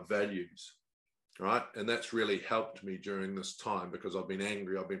 on my values. Right. And that's really helped me during this time, because I've been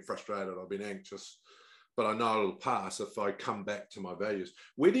angry, I've been frustrated, I've been anxious, but I know it'll pass if I come back to my values.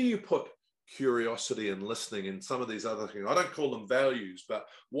 Where do you put curiosity and listening and some of these other things? I don't call them values, but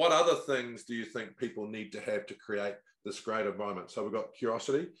what other things do you think people need to have to create this great environment? So we've got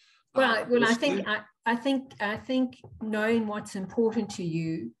curiosity. Well, I think knowing what's important to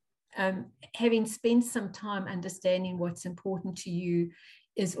you, having spent some time understanding what's important to you,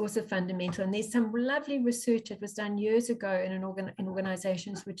 is also fundamental. And there's some lovely research that was done years ago in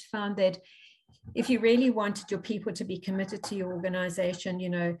organizations, which found that if you really wanted your people to be committed to your organization, you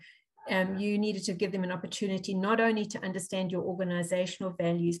know, you needed to give them an opportunity not only to understand your organizational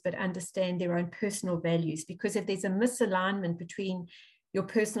values, but understand their own personal values. Because if there's a misalignment between your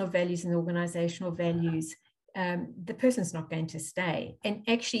personal values and the organizational values, the person's not going to stay. And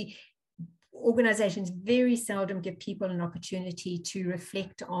actually, organizations very seldom give people an opportunity to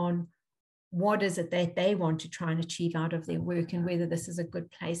reflect on what is it that they want to try and achieve out of their work, and whether this is a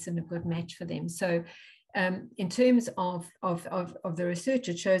good place and a good match for them. So in terms of the research,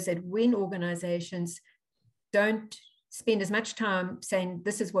 it shows that when organizations don't spend as much time saying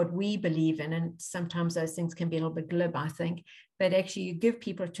this is what we believe in, and sometimes those things can be a little bit glib, I think, but actually you give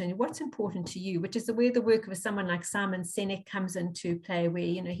people a turn, what's important to you, which is where the work of someone like Simon Sinek comes into play, where,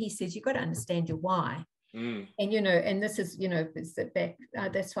 you know, he says you've got to understand your why. And, you know, and this is, you know,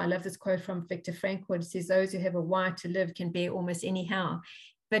 that's why I love this quote from Viktor Frankl. It says, those who have a why to live can bear almost anyhow.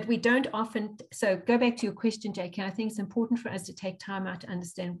 But we don't often, so go back to your question, JK, I think it's important for us to take time out to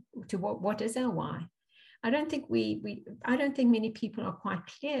understand to what is our why. I don't think I don't think many people are quite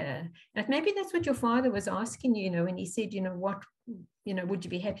clear. And maybe that's what your father was asking you, you know, when he said, you know, what, you know, would you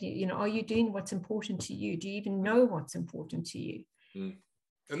be happy, you know, are you doing what's important to you? Do you even know what's important to you?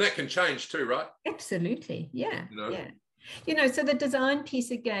 And that can change too, right? Absolutely. Yeah. You know? Yeah. You know, so the design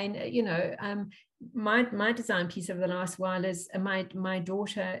piece again, you know, my design piece over the last while is my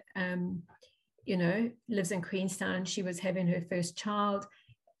daughter, you know, lives in Queenstown. She was having her first child.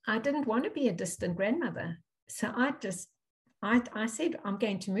 I didn't want to be a distant grandmother. So I said, I'm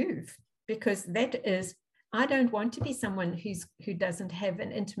going to move, because that is, I don't want to be someone who doesn't have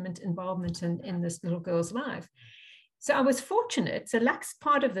an intimate involvement in this little girl's life. So I was fortunate. So luck's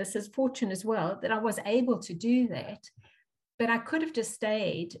part of this is fortune as well, that I was able to do that. But I could have just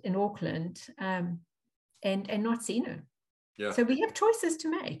stayed in Auckland and not seen her. Yeah. So we have choices to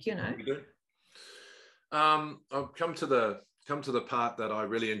make, you know. We do. I'll come to the part that I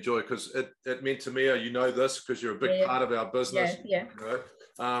really enjoy, because it meant to me, you know this, because you're a big part of our business. Yeah. You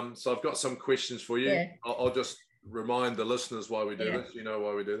know? So I've got some questions for you. Yeah. I'll just remind the listeners why we do this. You know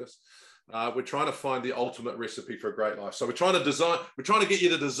why we do this. We're trying to find the ultimate recipe for a great life. So we're trying to get you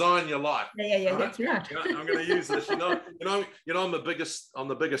to design your life. Yeah, that's right. You know, I'm going to use this. I'm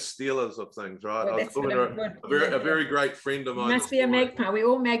the biggest stealers of things, right? Well, I was talking to a very great friend of mine. You must be a magpie. We're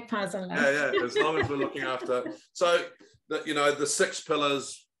all magpies on that. Yeah. As long as we're looking after. So the 6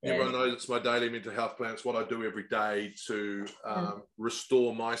 pillars. Yeah. Everyone knows it's my daily mental health plan. It's what I do every day to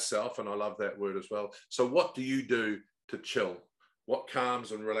restore myself, and I love that word as well. So what do you do to chill? What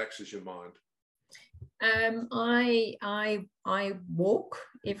calms and relaxes your mind? I walk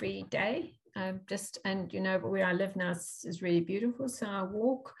every day. And you know, where I live now is really beautiful, so I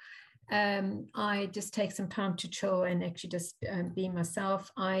walk. I just take some time to chill and actually just be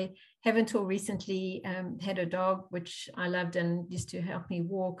myself. I have until recently had a dog, which I loved and used to help me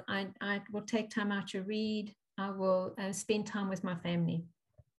walk. I will take time out to read. I will spend time with my family.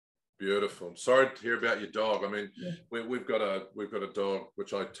 Beautiful. I'm sorry to hear about your dog. I mean, we've got a dog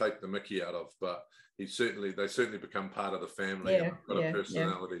which I take the mickey out of, but they certainly become part of the family. Yeah, got a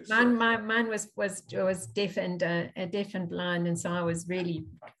personality. Yeah. Mine was deaf and blind, and so I was really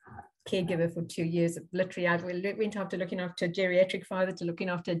caregiver for 2 years. Literally, I went after looking after a geriatric father to looking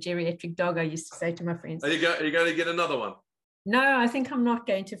after a geriatric dog, I used to say to my friends. Are you going to get another one? No, I think I'm not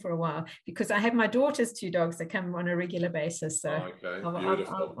going to for a while, because I have my daughter's 2 dogs that come on a regular basis. So okay,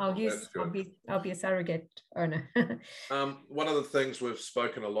 I'll be a surrogate owner. One of the things we've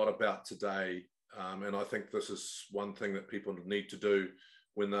spoken a lot about today, and I think this is one thing that people need to do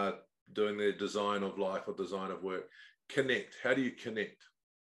when they're doing their design of life or design of work: connect. How do you connect?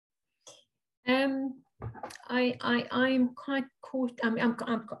 I'm quite caught.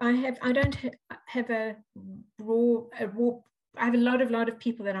 I don't have a raw. I have a lot of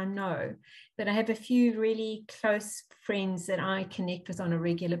people that I know, but I have a few really close friends that I connect with on a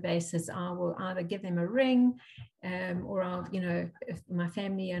regular basis. I will either give them a ring, or I'll, if my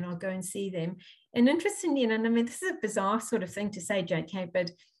family, and I'll go and see them. And interestingly, and I mean, this is a bizarre sort of thing to say, JK,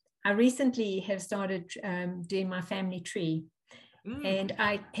 but I recently have started doing my family tree. And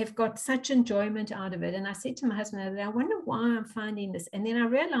I have got such enjoyment out of it. And I said to my husband, I wonder why I'm finding this. And then I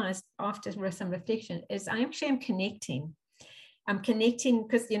realized after some reflection is I actually am connecting. I'm connecting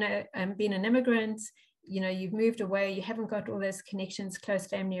because, being an immigrant, you've moved away, you haven't got all those connections, close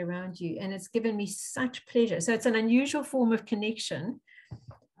family around you. And it's given me such pleasure. So it's an unusual form of connection.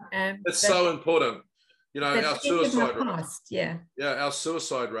 It's so important. Our suicide rates. Our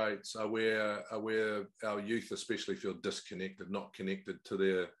suicide rates are where our youth especially feel disconnected, not connected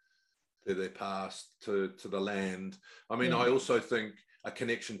to their past, to the land. I mean, I also think a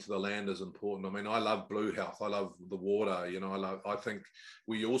connection to the land is important. I mean, I love blue health. I love the water. I think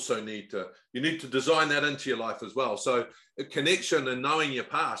we also need to design that into your life as well. So a connection and knowing your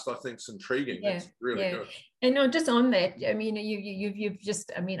past, I think, is intriguing. It's really good. And no, just on that, I mean, you've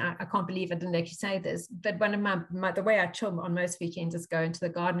just, I mean, I can't believe I didn't actually say this, but one of the way I chill on most weekends is go into the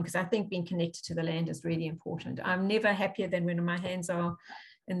garden, because I think being connected to the land is really important. I'm never happier than when my hands are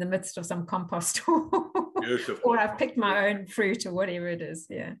in the midst of some compost or I've picked my own fruit or whatever it is.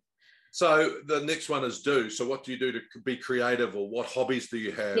 Yeah. So the next one is do. So what do you do to be creative, or what hobbies do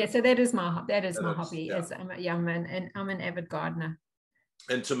you have? Yeah, so that is my hobby. Yeah. I'm an avid gardener.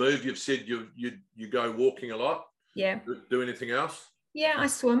 And to move, you've said you go walking a lot. Yeah. Do anything else? Yeah, I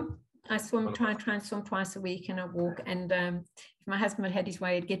swim. Try and swim twice a week, and I walk. And if my husband had his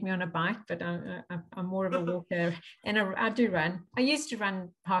way, he'd get me on a bike, but I'm more of a walker. And I do run. I used to run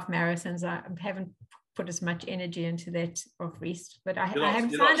half marathons. I haven't put as much energy into that of recent, but I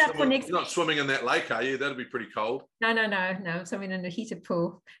haven't signed up for next. You're not swimming in that lake, are you? That'll be pretty cold. No. I'm swimming in a heated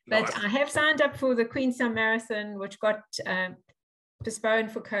pool. But nice. I have signed up for the Queenstown Marathon, which got postponed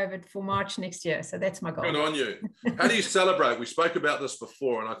for COVID for March next year. So that's my goal. Good on you. How do you celebrate? We spoke about this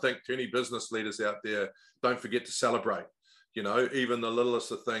before, and I think to any business leaders out there, don't forget to celebrate. Even the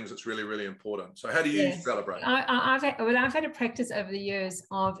littlest of things, it's really, really important. So how do you celebrate? I've had a practice over the years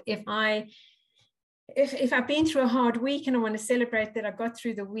of if I've been through a hard week and I want to celebrate that I got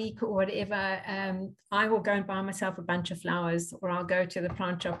through the week or whatever, I will go and buy myself a bunch of flowers, or I'll go to the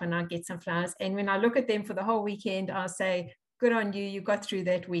plant shop and I'll get some flowers. And when I look at them for the whole weekend, I'll say, good on you, you got through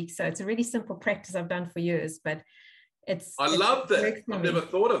that week. So it's a really simple practice I've done for years, but I love that. I've never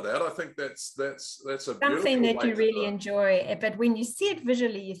thought of that. I think that's a something that you really enjoy. But when you see it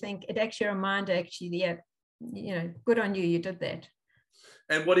visually, you think it actually a reminder, good on you, you did that.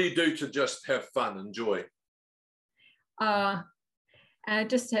 And what do you do to just have fun and joy?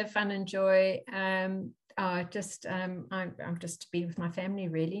 Just have fun and joy. I'm just to be with my family,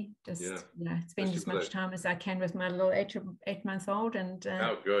 really. Spend as much time as I can with my little 8-month-old. And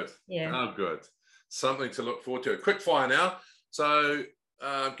how good. Yeah. How good. Something to look forward to. Quick fire now. So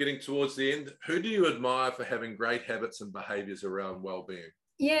getting towards the end, who do you admire for having great habits and behaviors around well-being?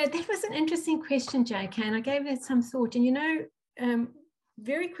 Yeah, that was an interesting question, JK, and I gave that some thought. And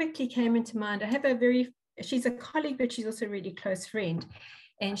very quickly came into mind, I have she's a colleague, but she's also a really close friend.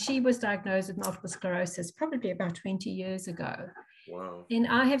 And she was diagnosed with multiple sclerosis probably about 20 years ago. Wow. And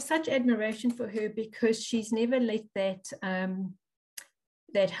I have such admiration for her, because she's never let that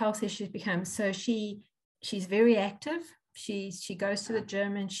health issue become. So she's very active. She goes to the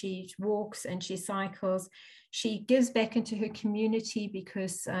gym and she walks and she cycles. She gives back into her community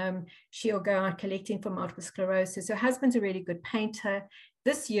because she'll go out collecting for multiple sclerosis. Her husband's a really good painter.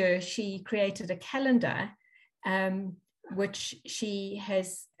 This year, she created a calendar, which she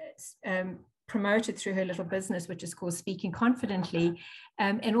has promoted through her little business, which is called Speaking Confidently.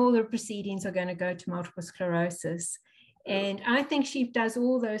 And all the proceedings are going to go to multiple sclerosis. And I think she does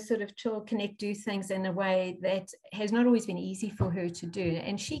all those sort of chill, connect, do things in a way that has not always been easy for her to do.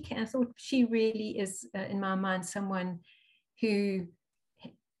 And I thought she really is, in my mind, someone who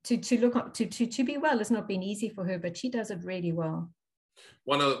to look up to be well has not been easy for her, but she does it really well.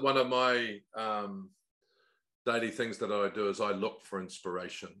 One of my daily things that I do is I look for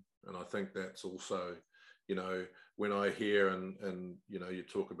inspiration. And I think that's also, you know, when I hear and you know, you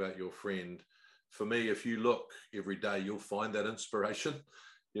talk about your friend, for me, if you look every day, you'll find that inspiration,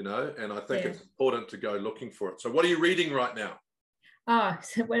 you know, and I think it's important to go looking for it. So what are you reading right now? Oh,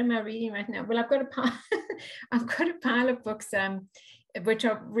 so what am I reading right now? Well, I've got a pile, I've got a pile of books, which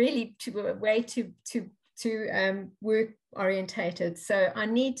are really way too work orientated. So I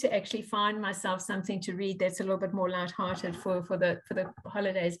need to actually find myself something to read that's a little bit more lighthearted for the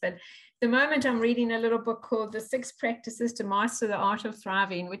holidays. But at the moment I'm reading a little book called The 6 Practices to Master the Art of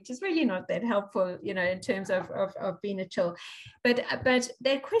Thriving, which is really not that helpful, you know, in terms of being a chill. But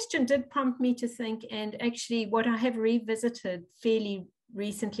that question did prompt me to think, and actually what I have revisited fairly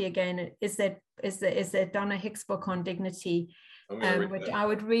recently again is that Donna Hicks book on dignity, which I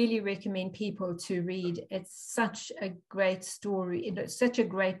would really recommend people to read. It's such a great story. It's such a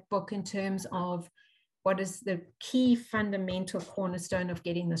great book in terms of what is the key fundamental cornerstone of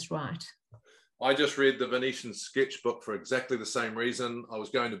getting this right. I just read the Venetian Sketchbook for exactly the same reason. I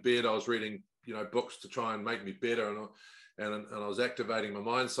was going to bed, I was reading, you know, books to try and make me better, and I was activating my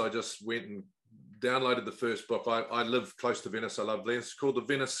mind. So I just went and downloaded the first book. I live close to Venice. I love Venice. It's called the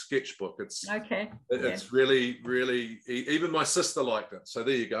Venice Sketchbook. It's really, really, even my sister liked it. So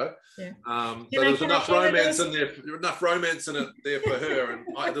there you go. Yeah. So there was enough romance in there, enough romance in it there for her, and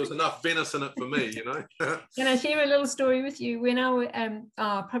there was enough Venice in it for me, you know. Can I share a little story with you? When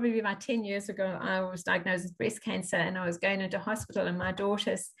I probably about 10 years ago, I was diagnosed with breast cancer, and I was going into hospital, and my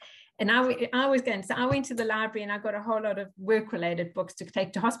daughter's, and I went to the library and I got a whole lot of work-related books to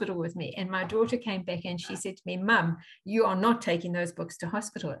take to hospital with me. And my daughter came back and she said to me, "Mum, you are not taking those books to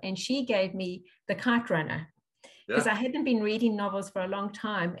hospital." And she gave me The Kite Runner, because I hadn't been reading novels for a long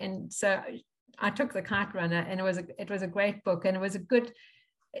time. And so I took The Kite Runner, and it was a great book, and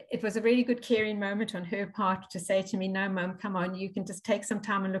it was a really good caring moment on her part to say to me, "No, Mum, come on, you can just take some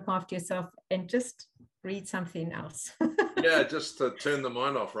time and look after yourself and just read something else." Yeah, just to turn the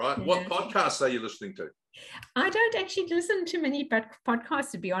mind off, right? Yeah. What podcasts are you listening to? I don't actually listen to many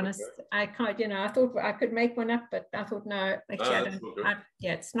podcasts, to be honest. Okay. I can't, you know, I thought I could make one up, but I thought, no, actually, I don't.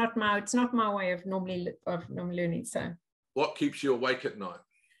 It's not my way of normally learning. So, what keeps you awake at night?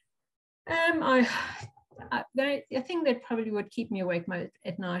 I think that probably would keep me awake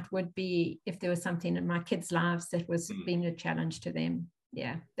at night would be if there was something in my kids' lives that was being a challenge to them.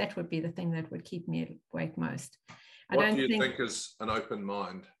 Yeah, that would be the thing that would keep me awake most. What do you think is an open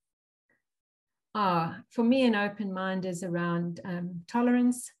mind? For me, an open mind is around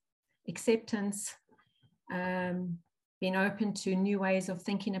tolerance, acceptance, being open to new ways of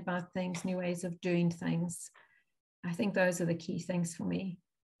thinking about things, new ways of doing things. I think those are the key things for me.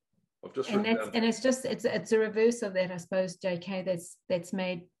 It's a reverse of that, I suppose, JK, that's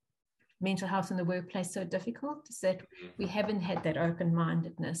made mental health in the workplace so difficult, is that we haven't had that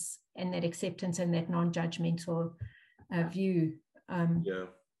open-mindedness and that acceptance and that non-judgmental view.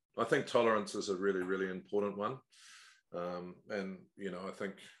 I think tolerance is a really, really important one. And, you know, I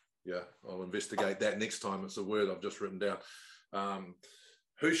think, I'll investigate that next time. It's a word I've just written down.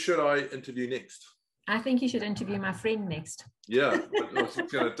 Who should I interview next? I think you should interview my friend next. Yeah, I was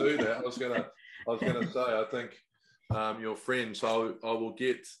going to do that. I was going to say, I think your friend, so I will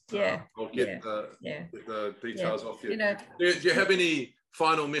get, the details off you. You know, do you have any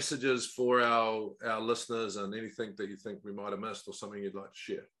final messages for our listeners, and anything that you think we might have missed or something you'd like to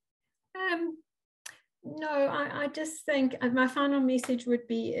share? No, I just think my final message would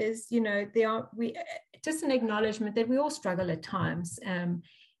be you know, just an acknowledgement that we all struggle at times, and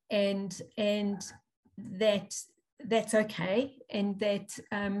that's okay, and that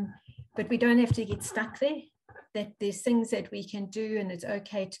but we don't have to get stuck there, that there's things that we can do, and it's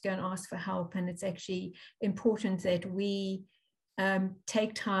okay to go and ask for help, and it's actually important that we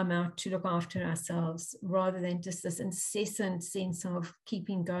take time out to look after ourselves rather than just this incessant sense of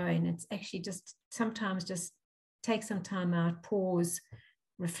keeping going. It's actually just sometimes just take some time out, pause,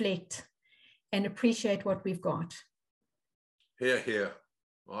 reflect, and appreciate what we've got. Here.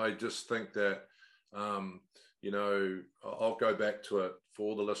 I just think that, you know, I'll go back to it for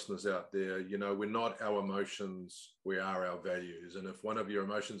all the listeners out there. You know, we're not our emotions, we are our values. And if one of your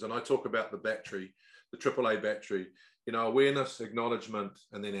emotions, and I talk about the battery, the AAA battery, you know, awareness, acknowledgement,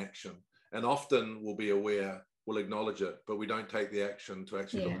 and then action. And often we'll be aware, we'll acknowledge it, but we don't take the action to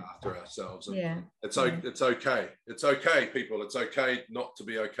actually look after ourselves. And it's okay. It's okay, people. It's okay not to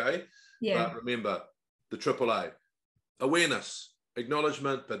be okay. Yeah. But remember, the AAA, awareness,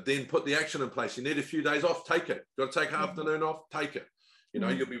 acknowledgement, but then put the action in place. You need a few days off, take it. You've got to take half afternoon off, take it. You know,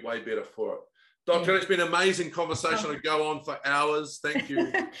 you'll be way better for it. Doctor, it's been an amazing conversation. I go on for hours. Thank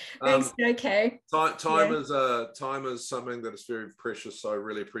you. Thanks, JK. Time is something that is very precious. So I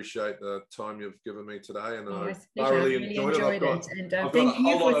really appreciate the time you've given me today, and I thoroughly enjoyed it. I've got a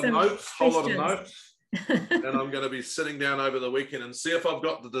whole lot of notes. And I'm going to be sitting down over the weekend and see if I've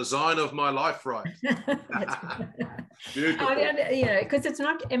got the design of my life right. Beautiful. Because it's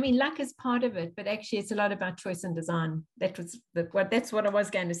not, I mean, luck is part of it, but actually it's a lot about choice and design. That's what I was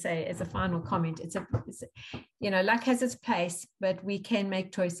going to say as a final comment. It's luck has its place, but we can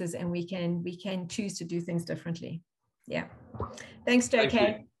make choices and we can choose to do things differently. Yeah. Thanks, JK.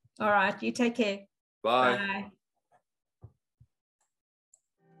 Thank you. All right. You take care. Bye. Bye.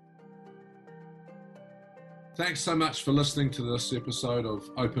 Thanks so much for listening to this episode of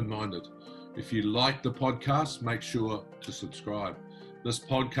Open Minded. If you like the podcast, make sure to subscribe. This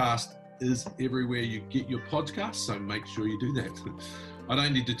podcast is everywhere you get your podcasts, so make sure you do that. I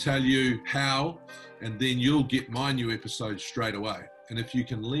don't need to tell you how, and then you'll get my new episodes straight away. And if you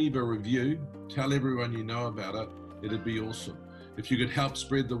can leave a review, tell everyone you know about it, it'd be awesome. If you could help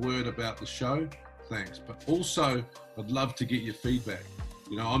spread the word about the show, thanks. But also, I'd love to get your feedback.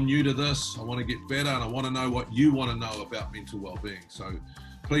 I'm new to this, I want to get better, and I want to know what you want to know about mental well-being. So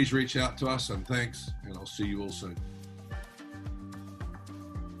please reach out to us, and thanks, and I'll see you all soon.